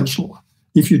essential.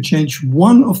 If you change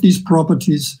one of these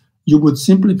properties, you would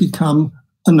simply become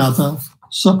another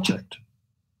subject.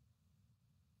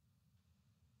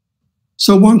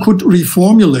 So one could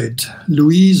reformulate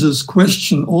Louise's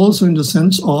question also in the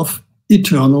sense of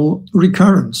eternal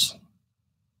recurrence.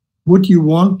 Would you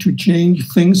want to change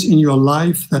things in your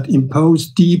life that impose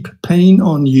deep pain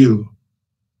on you?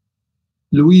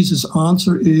 Louise's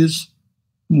answer is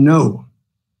no.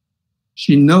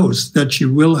 She knows that she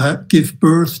will give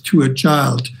birth to a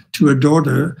child, to a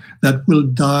daughter that will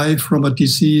die from a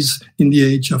disease in the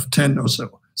age of 10 or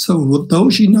so. So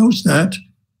though she knows that,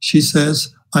 she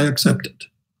says, I accept it.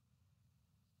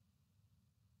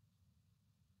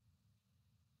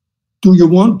 Do you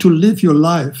want to live your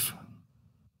life,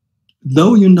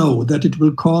 though you know that it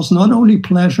will cause not only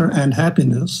pleasure and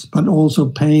happiness, but also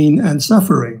pain and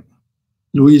suffering?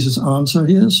 Louise's answer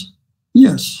is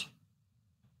yes.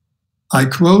 I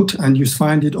quote, and you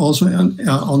find it also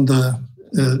on the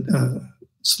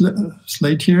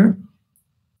slate here.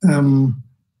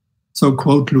 So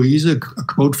quote Louise, a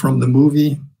quote from the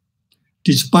movie.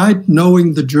 despite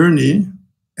knowing the journey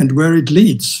and where it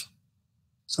leads.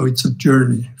 So it's a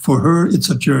journey. For her, it's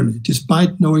a journey.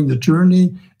 Despite knowing the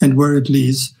journey and where it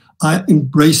leads, I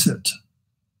embrace it.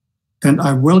 And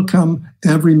I welcome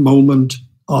every moment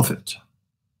of it.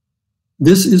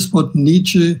 This is what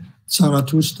Nietzsche,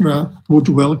 Zarathustra, would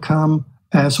welcome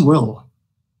as well.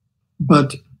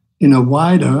 But in a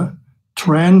wider,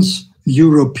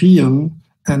 trans-European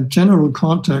and general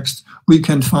context, we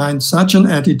can find such an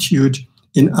attitude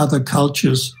in other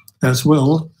cultures as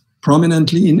well,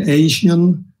 prominently in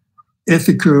Asian,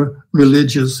 ethical,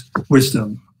 religious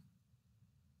wisdom.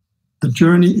 The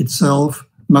journey itself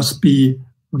must be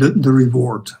the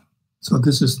reward. So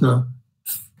this is the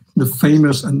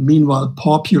famous and meanwhile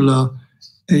popular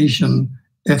Asian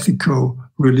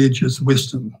ethico-religious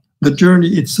wisdom. The journey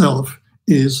itself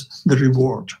is the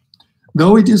reward.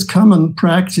 Though it is common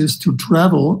practice to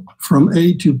travel from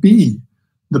A to B,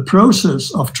 the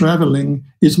process of traveling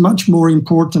is much more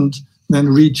important than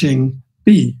reaching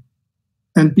B.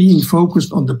 And being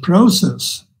focused on the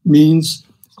process means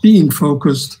being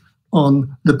focused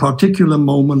on the particular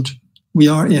moment we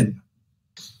are in.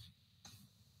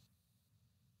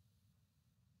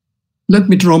 Let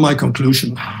me draw my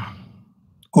conclusion.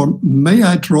 Or may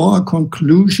I draw a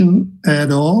conclusion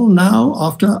at all now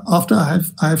after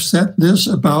I've said this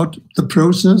about the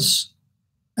process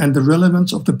and the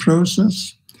relevance of the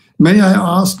process? May I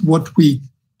ask what we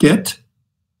get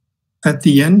at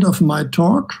the end of my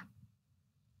talk?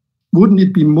 Wouldn't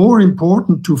it be more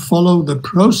important to follow the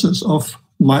process of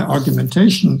my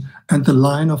argumentation and the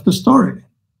line of the story?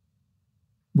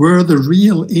 Were the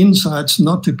real insights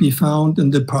not to be found in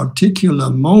the particular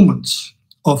moments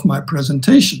of my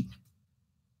presentation?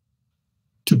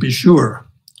 To be sure,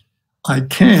 I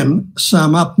can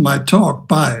sum up my talk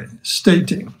by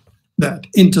stating that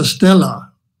Interstellar,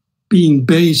 being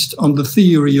based on the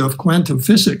theory of quantum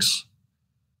physics,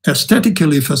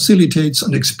 aesthetically facilitates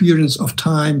an experience of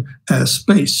time as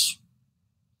space,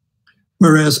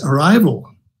 whereas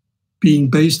Arrival, being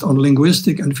based on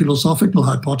linguistic and philosophical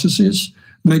hypotheses,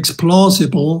 makes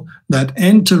plausible that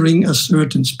entering a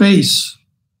certain space,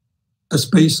 a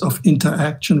space of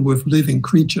interaction with living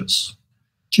creatures,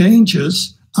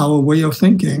 changes our way of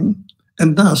thinking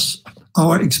and thus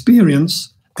our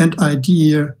experience and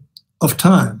idea of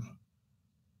time.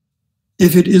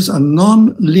 If it is a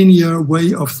non-linear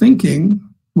way of thinking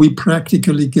we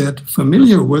practically get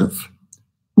familiar with,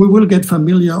 we will get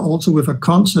familiar also with a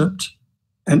concept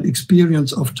and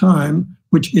experience of time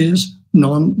which is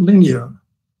non-linear,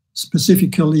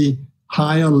 specifically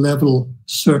higher level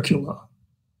circular.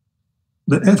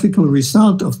 The ethical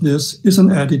result of this is an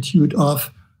attitude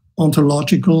of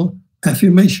ontological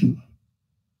affirmation.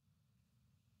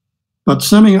 But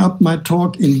summing up my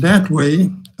talk in that way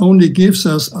only gives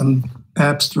us an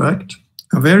abstract,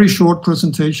 a very short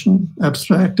presentation,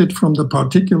 abstracted from the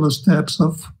particular steps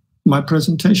of my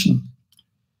presentation.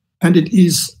 And it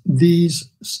is these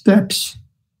steps,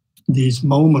 these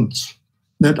moments,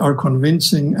 that are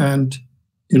convincing and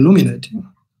illuminating,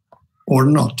 or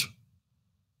not.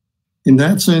 In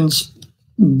that sense,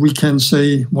 we can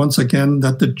say once again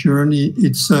that the journey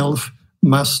itself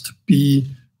must be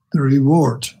the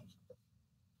reward.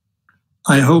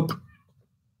 I hope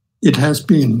it has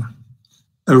been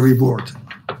a reward.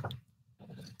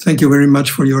 Thank you very much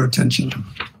for your attention.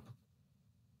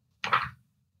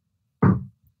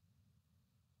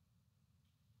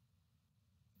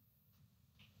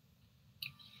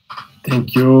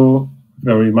 Thank you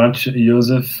very much,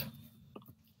 Josef,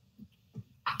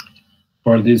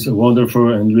 for this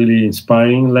wonderful and really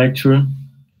inspiring lecture.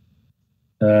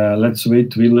 Let's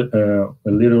wait a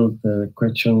little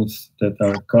questions that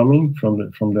are coming from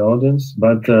the audience.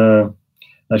 But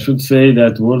I should say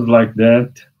that words like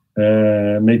that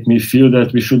make me feel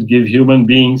that we should give human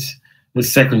beings a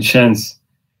second chance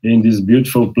in this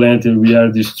beautiful planet that we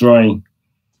are destroying.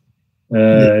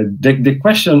 The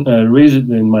question raised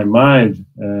in my mind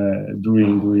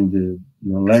during the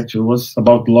lecture was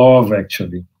about love,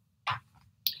 actually.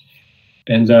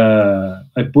 And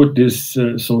I put this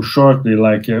so shortly,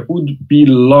 like, would be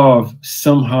love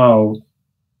somehow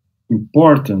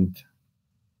important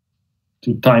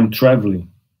to time traveling?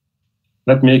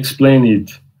 Let me explain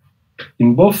it.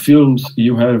 In both films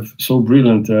you have so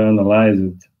brilliantly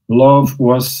analyzed, love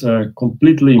was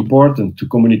completely important to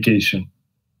communication.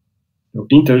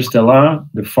 Interstellar,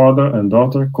 the father and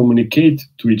daughter communicate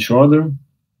to each other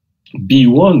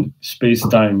beyond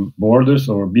space-time borders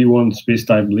or beyond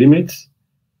space-time limits,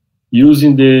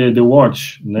 using the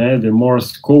watch, the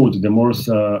Morse code, the Morse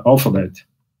alphabet.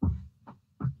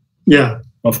 Yeah.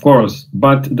 Of course,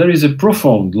 but there is a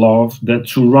profound love that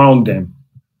surrounds them.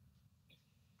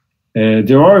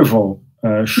 The arrival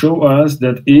show us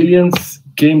that aliens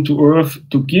came to Earth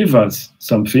to give us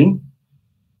something.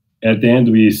 At the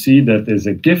end, we see that as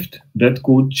a gift that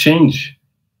could change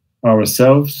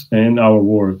ourselves and our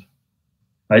world.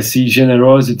 I see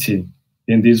generosity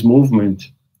in this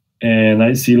movement, and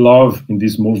I see love in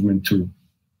this movement too.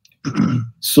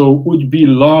 So would be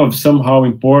love somehow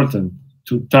important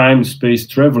to time-space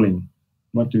traveling?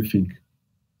 What do you think?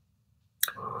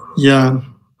 Yeah.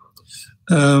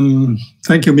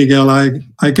 Thank you, Miguel.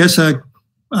 I guess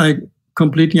I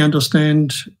completely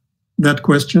understand that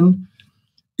question.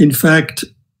 In fact,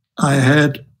 I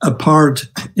had a part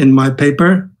in my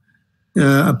paper,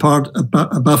 a part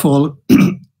above all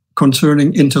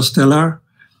concerning Interstellar,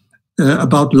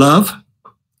 about love,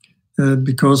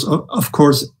 because of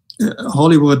course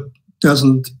Hollywood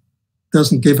doesn't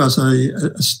give us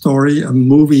a story, a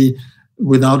movie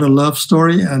without a love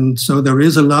story, and so there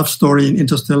is a love story in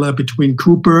Interstellar between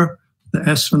Cooper, the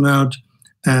astronaut,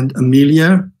 and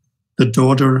Amelia, the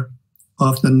daughter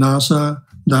of the NASA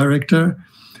director.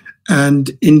 And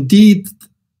indeed,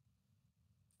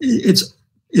 it's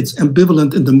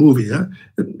ambivalent in the movie. Yeah?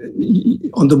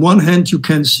 On the one hand, you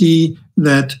can see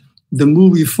that the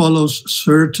movie follows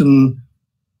certain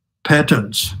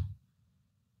patterns,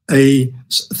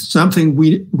 something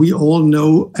we all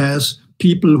know as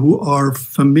people who are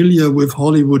familiar with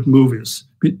Hollywood movies.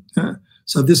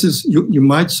 So this is, you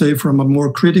might say, from a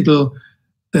more critical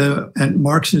and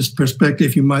Marxist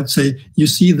perspective, you might say you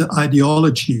see the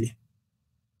ideology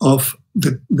of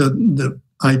the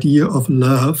idea of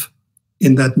love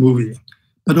in that movie.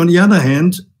 But on the other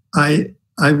hand, I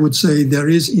would say there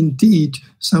is indeed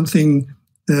something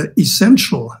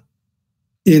essential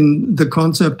in the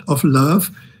concept of love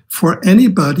for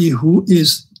anybody who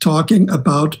is talking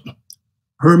about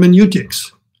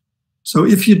hermeneutics. So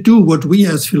if you do what we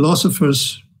as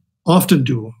philosophers often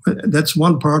do, that's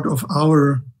one part of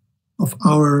our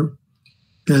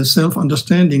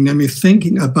self-understanding, namely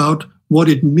thinking about what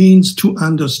it means to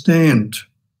understand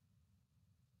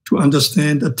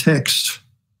a text.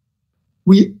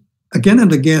 We, again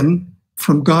and again,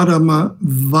 from Gadamer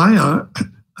via,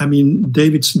 I mean,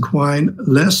 Davidson Quine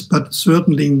less, but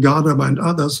certainly in Gadamer and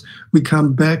others, we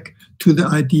come back to the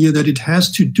idea that it has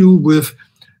to do with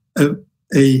an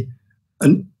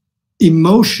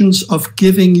emotions of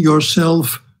giving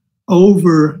yourself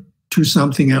over to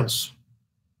something else.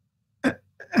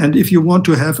 And if you want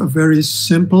to have a very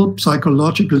simple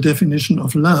psychological definition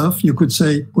of love, you could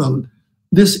say, well,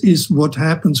 this is what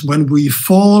happens when we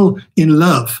fall in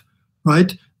love,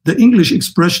 right? The English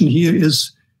expression here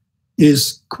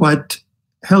is quite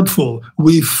helpful.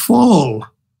 We fall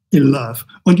in love.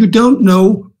 And you don't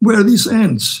know where this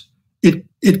ends.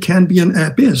 It can be an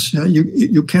abyss. Yeah?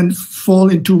 You can fall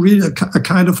into really a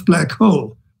kind of black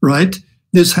hole, right?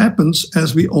 This happens,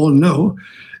 as we all know.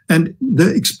 And the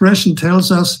expression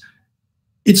tells us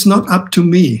it's not up to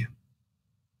me,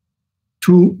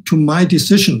 to my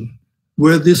decision,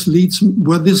 where this leads,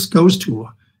 where this goes to.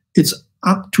 It's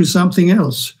up to something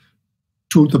else,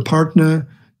 to the partner,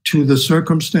 to the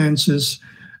circumstances.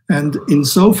 And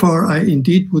insofar, I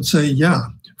indeed would say, yeah,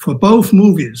 for both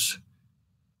movies,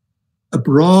 a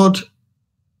broad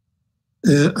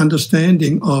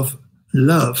understanding of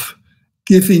love,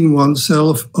 giving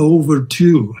oneself over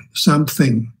to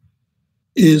something,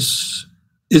 is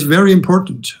very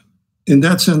important. In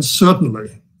that sense,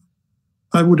 certainly,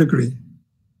 I would agree.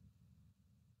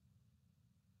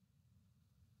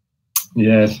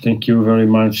 Yes, thank you very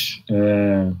much.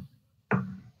 I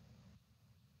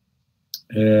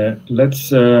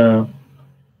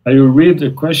will read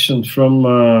a question from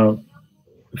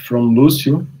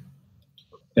Lucio.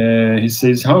 He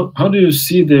says, how do you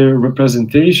see the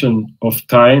representation of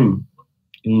time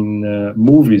in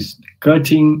movies,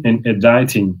 cutting and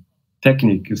editing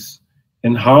techniques,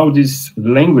 and how this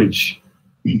language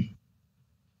and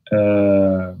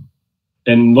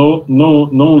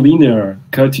non-linear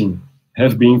cutting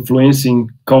have been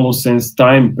influencing common sense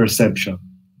time perception?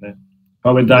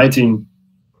 How editing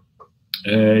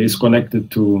is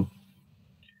connected to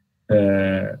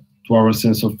our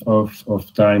sense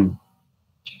of time.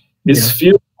 Is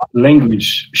film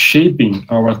language shaping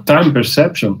our time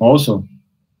perception also?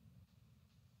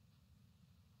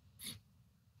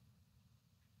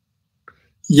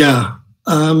 Yeah,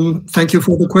 thank you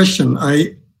for the question.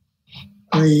 I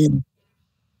mean,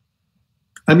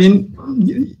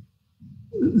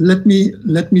 let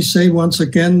me say once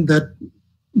again that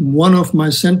one of my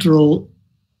central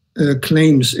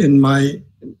claims in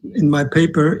my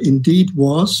paper indeed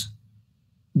was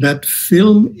that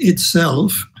film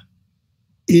itself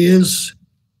is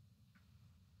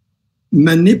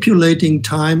manipulating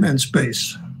time and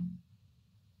space.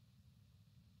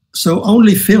 So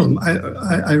only film,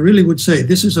 I really would say,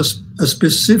 this is a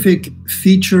specific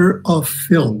feature of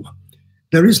film.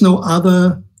 There is no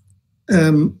other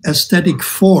aesthetic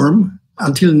form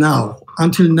until now.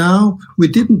 Until now, we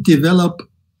didn't develop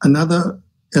another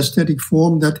aesthetic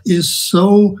form that is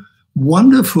so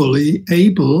wonderfully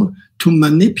able to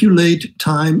manipulate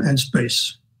time and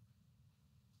space.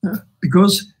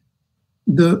 Because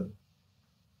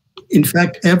in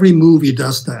fact, every movie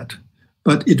does that.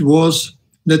 But it was,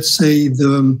 let's say,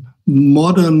 the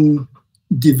modern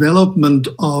development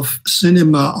of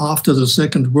cinema after the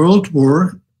Second World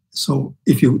War. So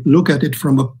if you look at it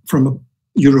from a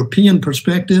European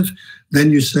perspective,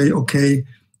 then you say, okay,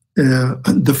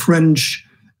 the French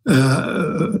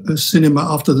cinema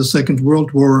after the Second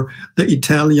World War, the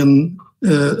Italian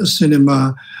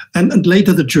cinema, and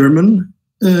later the German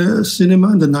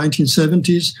cinema in the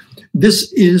 1970s.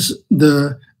 This is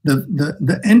the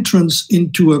entrance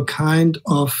into a kind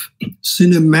of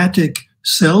cinematic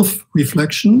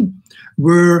self-reflection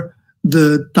where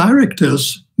the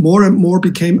directors more and more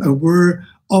became aware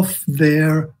of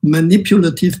their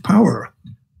manipulative power.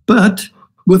 But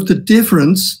with the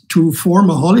difference to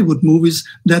former Hollywood movies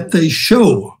that they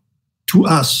show to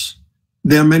us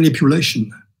their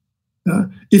manipulation.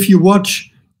 If you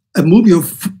watch a movie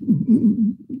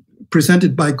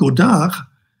presented by Godard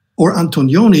or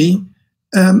Antonioni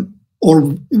or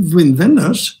Wim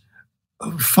Wenders,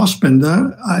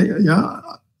 Fassbender,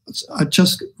 I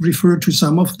just refer to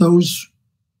some of those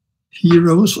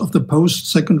heroes of the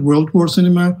post-Second World War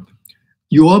cinema.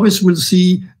 You always will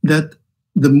see that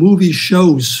the movie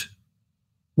shows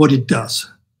what it does.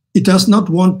 It does not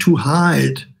want to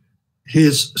hide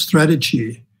his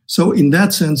strategy. So in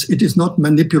that sense, it is not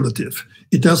manipulative.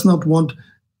 It does not want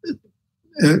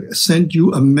to send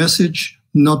you a message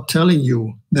not telling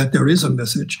you that there is a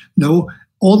message. No,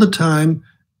 all the time,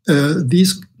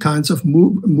 these kinds of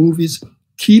movies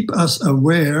keep us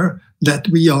aware that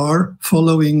we are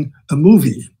following a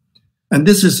movie. And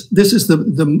this is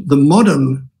the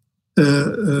modern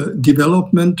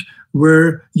development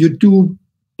where you do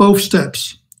both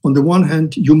steps. On the one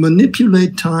hand, you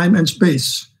manipulate time and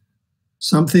space,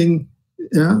 something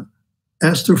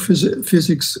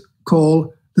astrophysics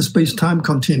call the space-time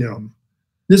continuum.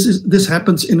 This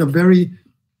happens in a very,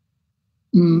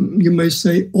 you may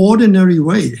say, ordinary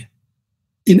way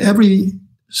in every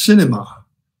cinema.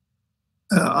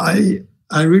 I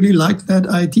really like that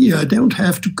idea. I don't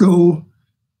have to go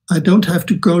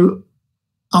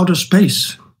outer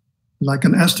space like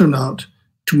an astronaut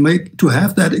to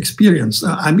have that experience.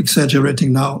 I'm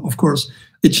exaggerating now, of course.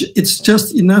 It's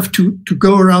just enough to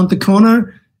go around the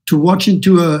corner, to watch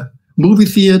into a movie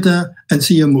theater and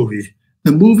see a movie.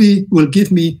 The movie will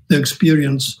give me the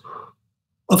experience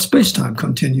of space-time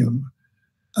continuum.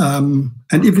 And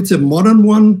if it's a modern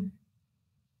one,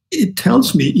 it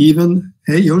tells me even,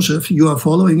 hey, Josef, you are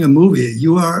following a movie.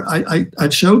 I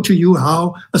showed to you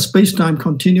how a space-time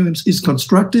continuum is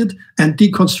constructed and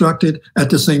deconstructed at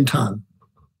the same time.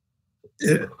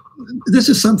 This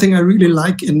is something I really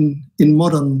like in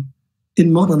modern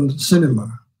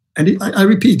cinema. And I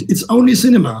repeat, it's only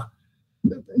cinema.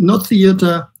 Not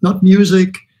theater, not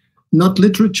music, not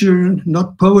literature,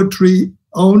 not poetry.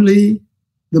 Only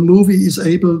the movie is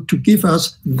able to give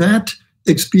us that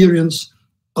experience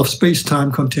of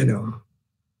space-time continuum.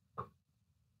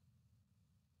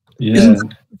 Yeah. Isn't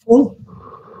that beautiful?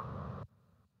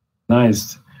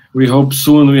 Nice. We hope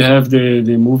soon we have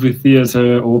the movie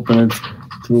theater opened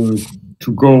to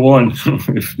go on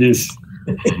with this.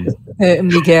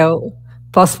 Miguel,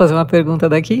 posso fazer uma pergunta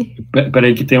daqui?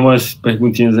 Peraí que tem umas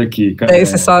perguntinhas aqui.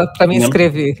 Isso é só para me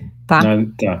inscrever, tá?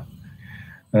 Tá.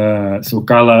 So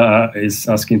Carla is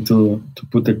asking to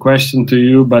put a question to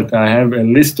you, but I have a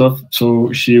list of,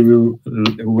 so she will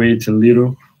wait a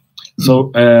little.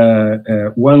 So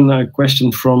one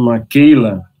question from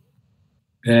Kayla.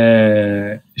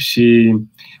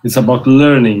 It's about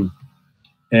learning,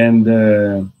 and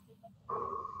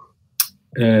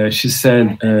she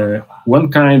said one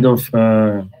kind of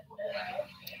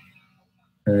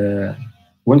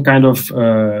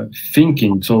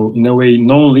thinking. So in a way,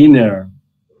 non-linear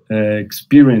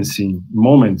experiencing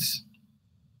moments,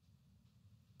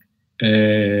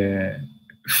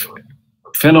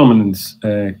 phenomena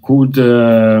could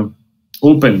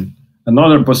open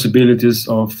another possibilities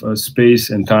of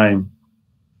space and time,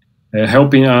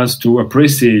 helping us to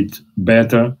appreciate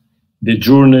better the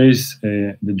journeys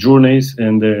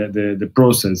and the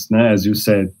process, as you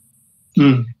said.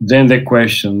 Then the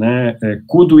question,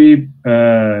 could we,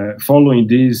 following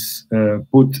this,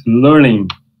 put learning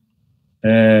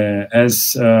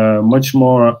as much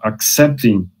more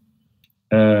accepting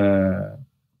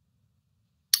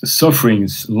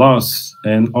sufferings, loss,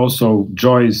 and also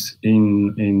joys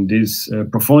in this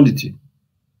profundity?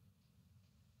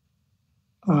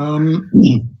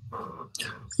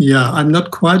 Yeah, I'm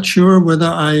not quite sure whether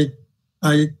I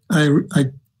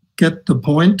get the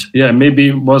point. Yeah, maybe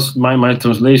it was my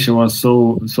translation was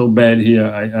so bad here.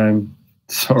 I'm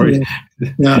sorry.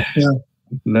 Yeah.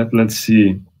 Let's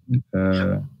see.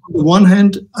 On the one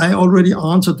hand, I already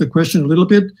answered the question a little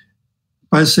bit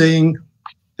by saying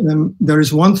there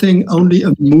is one thing only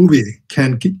a movie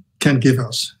can give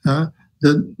us: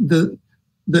 the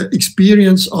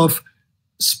experience of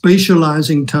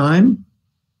spatializing time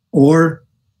or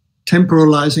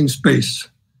temporalizing space.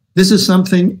 This is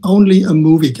something only a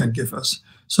movie can give us.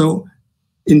 So,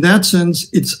 in that sense,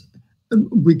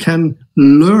 we can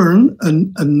learn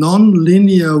a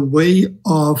non-linear way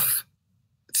of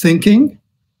thinking.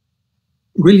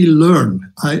 Really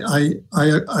learn. I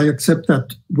accept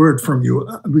that word from you.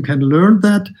 We can learn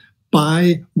that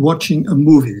by watching a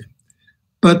movie.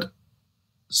 But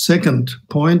second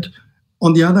point,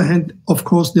 on the other hand, of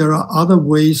course, there are other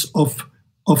ways of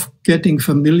getting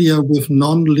familiar with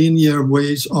non-linear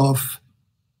ways of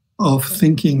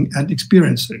thinking and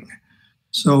experiencing.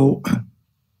 So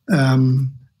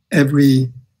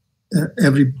every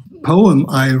poem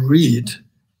I read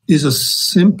is a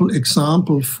simple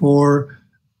example for,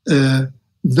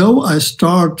 though I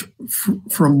start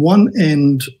from one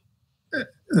end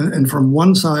and from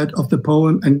one side of the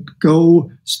poem and go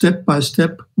step by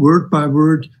step, word by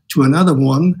word to another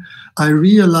one, I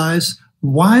realize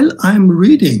while I'm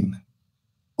reading,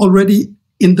 already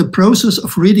in the process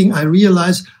of reading, I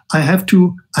realize I have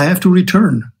to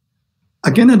return.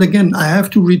 Again and again, I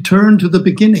have to return to the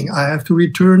beginning. I have to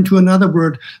return to another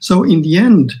word. So in the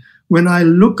end, when I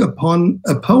look upon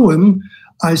a poem,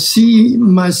 I see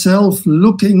myself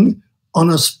looking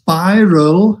on a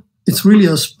spiral. It's really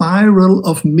a spiral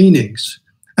of meanings.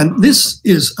 And this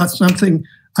is something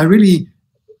I really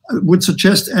would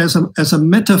suggest as a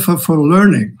metaphor for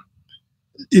learning.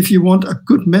 If you want a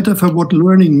good metaphor what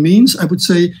learning means, I would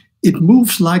say it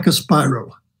moves like a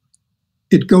spiral.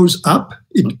 It goes up.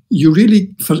 You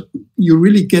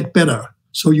really get better.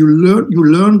 So you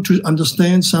learn to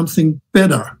understand something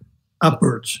better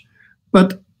upwards.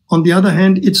 But on the other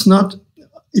hand, it's not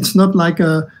like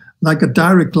a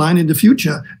direct line in the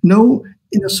future. No,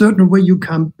 in a certain way you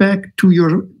come back to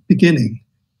your beginning,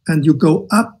 and you go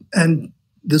up, and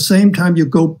at the same time you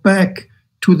go back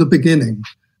to the beginning.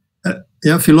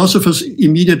 Philosophers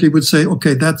immediately would say,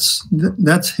 okay, that's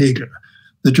Hegel.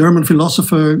 The German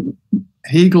philosopher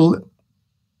Hegel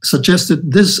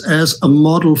suggested this as a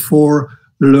model for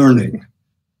learning.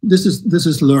 This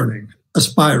is learning, a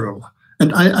spiral.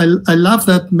 And I love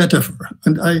that metaphor.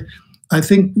 And I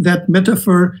think that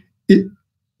metaphor it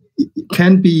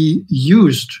can be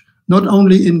used not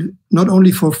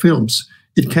only for films.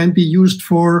 It can be used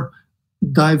for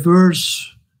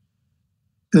diverse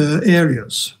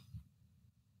areas,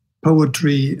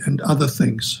 poetry and other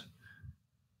things.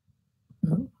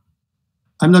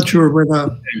 I'm not sure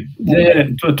whether. Yeah,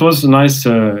 it was nice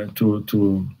to.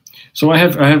 So I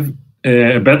have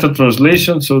a better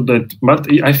translation. So that, but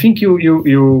I think you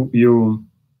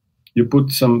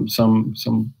put some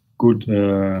good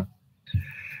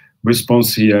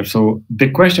response here. So the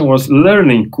question was: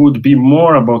 learning could be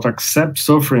more about accept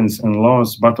sufferings and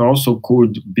loss, but also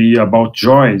could be about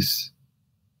joys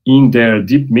in their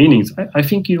deep meanings. I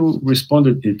think you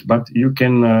responded it, but you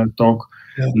can talk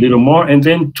a little more. And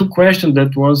then two questions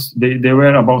that was they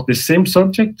were about the same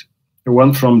subject,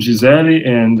 one from Gisele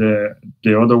and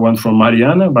the other one from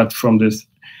Mariana, but from the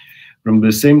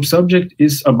same subject,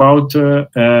 is about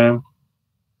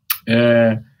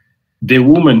the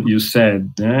woman you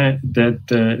said that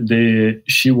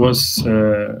she was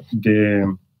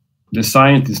the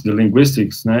scientist, the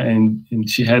linguistics, and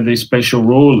she had a special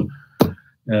role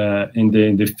in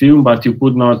the film, but you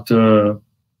could not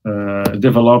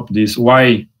develop this.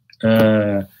 Why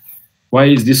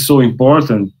is this so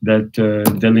important that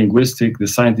the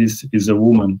scientist is a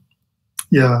woman?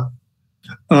 Yeah.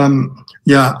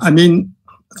 I mean,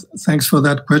 thanks for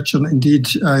that question. Indeed,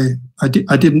 I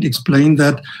didn't explain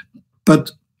that,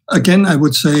 but again, I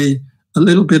would say a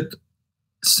little bit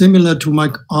similar to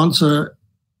my answer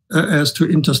as to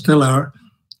Interstellar.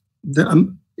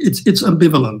 It's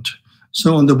ambivalent.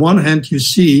 So on the one hand, you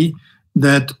see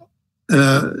that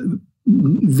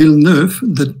Villeneuve,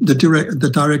 the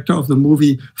director of the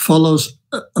movie, follows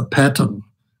a pattern.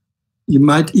 You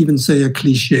might even say a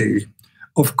cliche.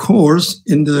 Of course,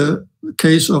 in the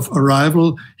case of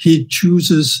Arrival, he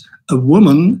chooses a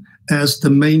woman as the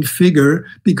main figure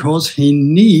because he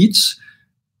needs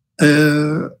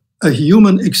a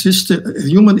human existence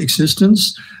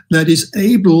that is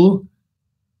able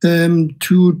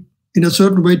to, in a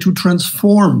certain way, to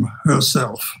transform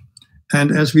herself.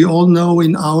 And as we all know,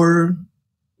 in our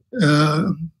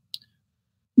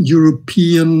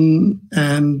European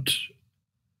and,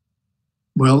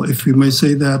 well, if we may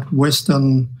say that,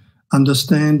 Western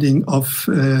understanding of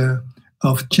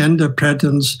gender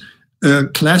patterns,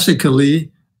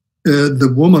 classically,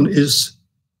 the woman is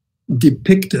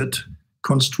depicted,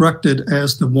 constructed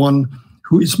as the one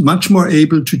who is much more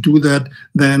able to do that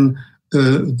than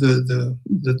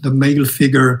the male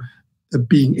figure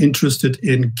being interested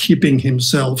in keeping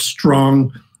himself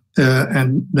strong,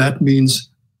 and that means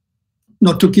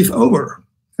not to give over.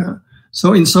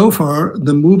 So insofar,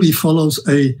 the movie follows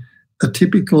a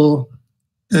typical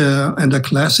and a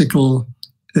classical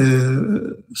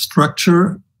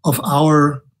structure of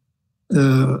our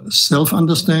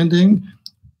self-understanding.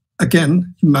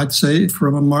 Again, you might say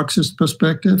from a Marxist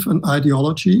perspective, an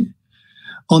ideology.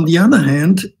 On the other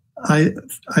hand, I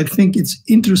think it's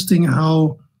interesting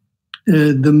how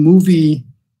the movie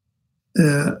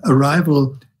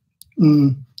Arrival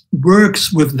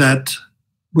works with that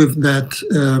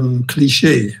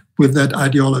cliche, with that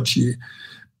ideology,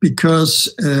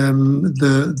 because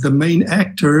the main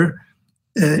actor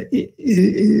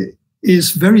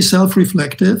is very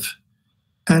self-reflective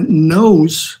and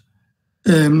knows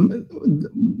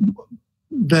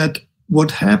that what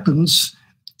happens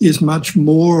is much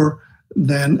more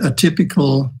than a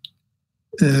typical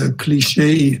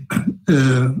cliche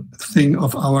thing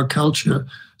of our culture.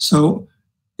 So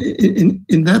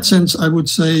in that sense, I would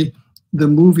say the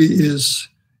movie is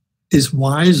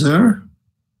wiser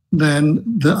than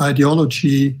the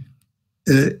ideology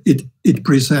it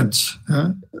presents.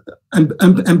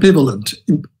 Ambivalent.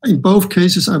 In both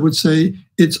cases, I would say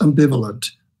it's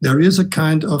ambivalent. There is a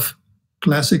kind of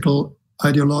classical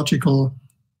ideological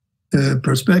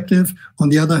perspective. On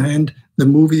the other hand, the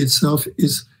movie itself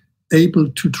is able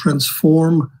to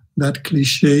transform that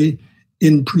cliche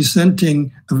in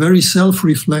presenting a very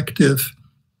self-reflective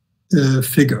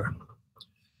figure.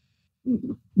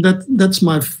 That's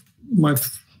my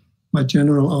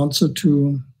general answer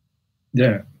to.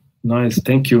 Yeah, nice.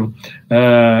 Thank you.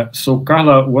 So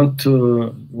Carla wants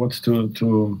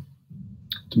to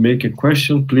make a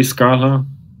question, please, Carla.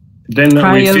 Then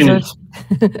Hi, we finish.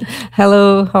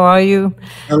 Hello, how are you?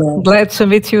 Hello. Glad to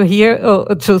meet you here,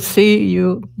 to see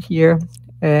you here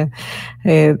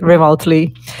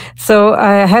remotely. So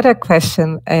I had a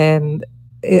question, and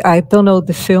I don't know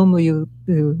the film you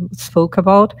spoke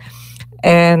about,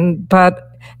 but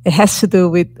it has to do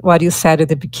with what you said at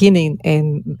the beginning,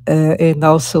 and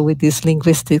also with these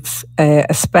linguistics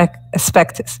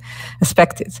aspects.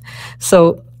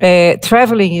 So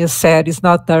traveling, you said, is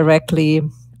not directly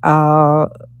a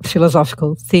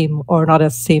philosophical theme, or not a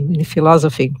theme in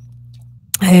philosophy,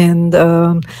 and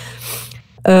the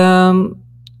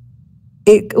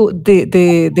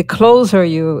closer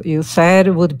you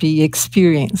said would be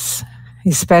experience,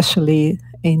 especially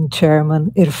in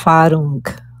German, Erfahrung.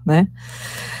 Né?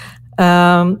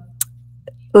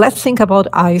 Let's think about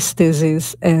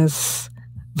Aesthesis as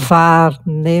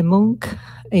Wahrnehmung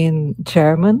in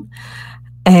German,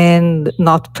 and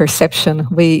not perception.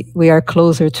 We are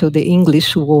closer to the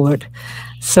English word.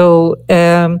 So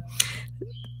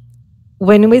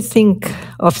when we think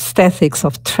of aesthetics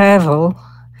of travel,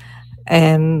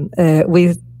 and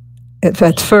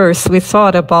at first we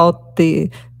thought about the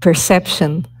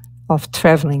perception of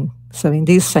traveling. So in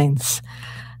this sense,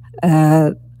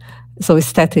 so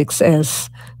aesthetics as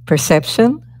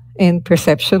perception, and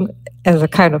perception as a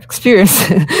kind of experience.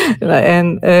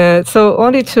 And so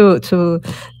only to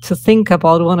think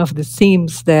about one of the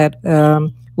themes that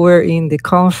were in the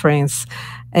conference,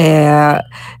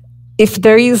 if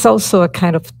there is also a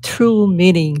kind of true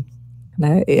meaning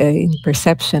in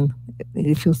perception,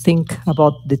 if you think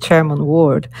about the German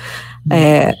word,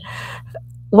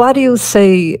 what do you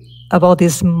say about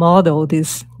this model,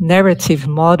 this narrative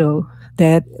model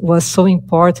that was so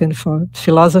important for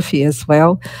philosophy as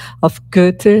well, of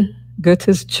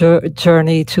Goethe's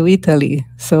journey to Italy?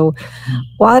 So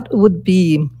what would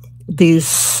be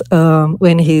this,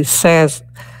 when he says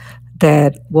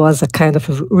that was a kind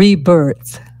of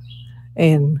rebirth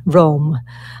in Rome,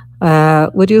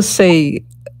 would you say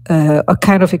a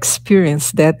kind of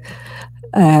experience that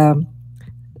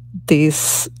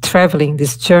this traveling,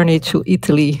 this journey to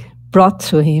Italy brought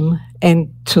to him, and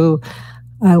to,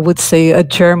 I would say, a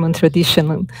German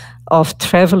tradition of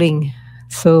traveling?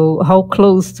 So how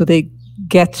close do they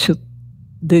get to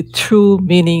the true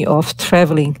meaning of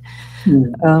traveling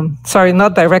Sorry,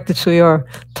 not directed to your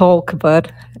talk,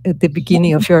 but at the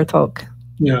beginning of your talk.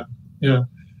 Yeah.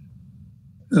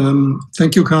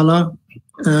 Thank you, Carla.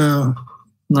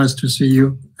 Nice to see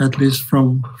you, at least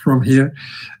from here.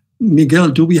 Miguel,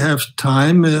 do we have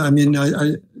time? I mean,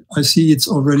 I see it's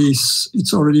already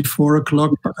 4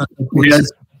 o'clock. We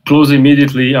close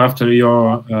immediately after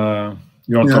your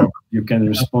talk. You can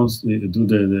respond, do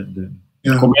the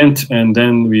comment, and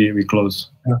then we close.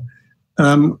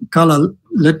 Carla,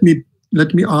 let me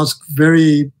ask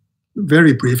very,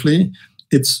 very briefly.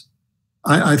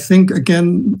 I think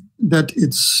again that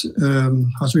it's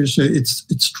how should you say, it's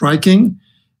striking.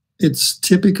 It's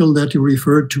typical that you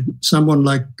refer to someone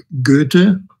like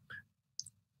Goethe,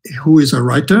 who is a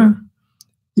writer.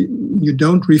 You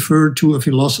don't refer to a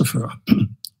philosopher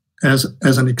as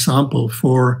an example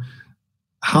for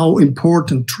how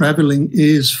important traveling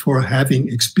is for having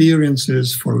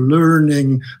experiences, for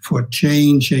learning, for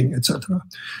changing, etc.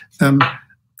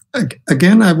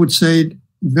 Again, I would say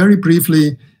very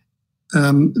briefly,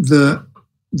 the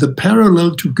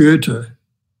parallel to Goethe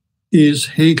is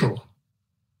Hegel.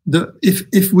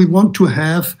 If we want to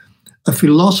have a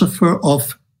philosopher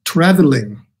of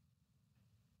traveling,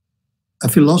 a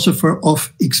philosopher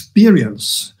of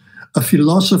experience, a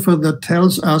philosopher that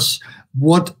tells us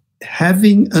what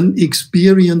having an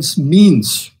experience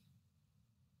means.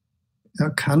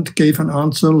 Kant gave an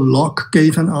answer, Locke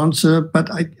gave an answer, but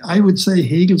I would say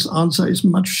Hegel's answer is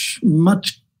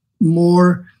much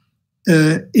more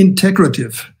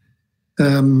integrative.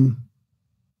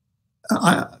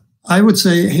 I would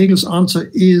say Hegel's answer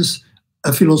is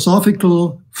a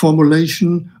philosophical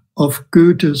formulation of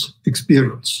Goethe's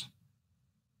experience.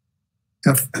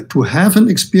 To have an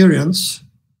experience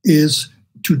is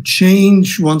to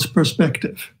change one's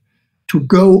perspective, to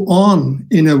go on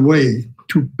in a way,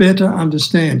 to better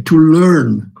understand, to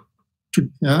learn,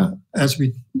 as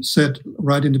we said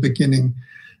right in the beginning.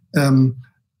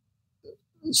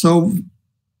 So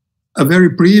a very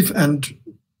brief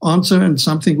answer, and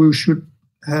something we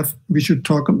should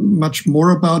talk much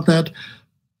more about that.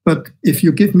 But if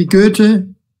you give me Goethe,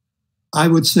 I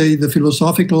would say the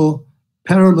philosophical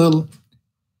parallel,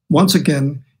 once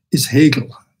again, is Hegel.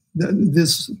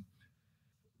 This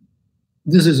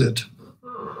is it.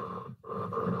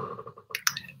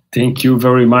 Thank you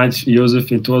very much,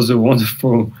 Josef. It was a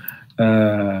wonderful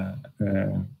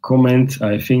comment,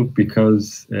 I think,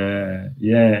 because,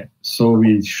 so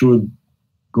we should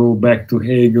go back to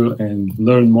Hegel and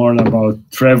learn more about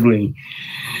traveling.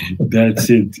 That's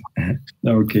it.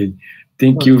 Okay.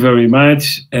 Thank you very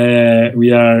much.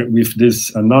 We are with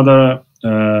this another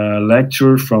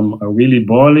lecture from Willy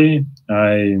Bolly.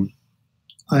 I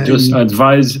just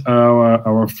advise our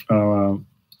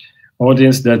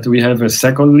audience that we have a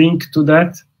second link to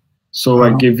that. So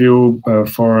I give you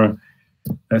for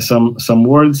some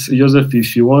words, Josef,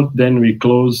 if you want. Then we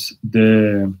close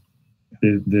the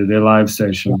live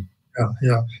session.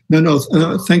 Yeah. No.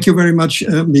 Thank you very much,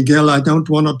 Miguel. I don't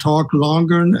want to talk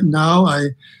longer now.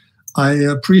 I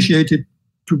appreciate it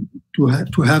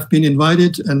to have been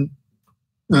invited and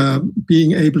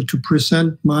being able to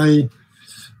present my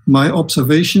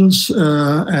observations.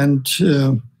 And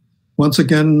once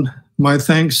again, my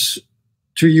thanks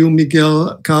to you,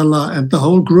 Miguel, Carla, and the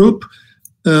whole group.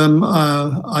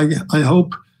 I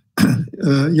hope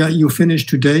you finished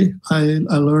today. I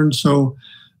learned so.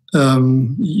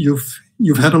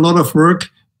 You've had a lot of work,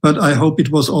 but I hope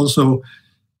it was also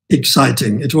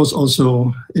exciting. It was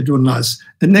nice.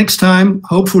 The next time,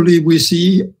 hopefully, we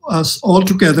see us all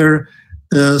together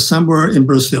somewhere in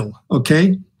Brazil.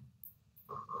 Okay.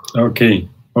 Okay,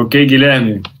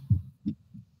 Guilherme.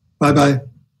 Bye-bye.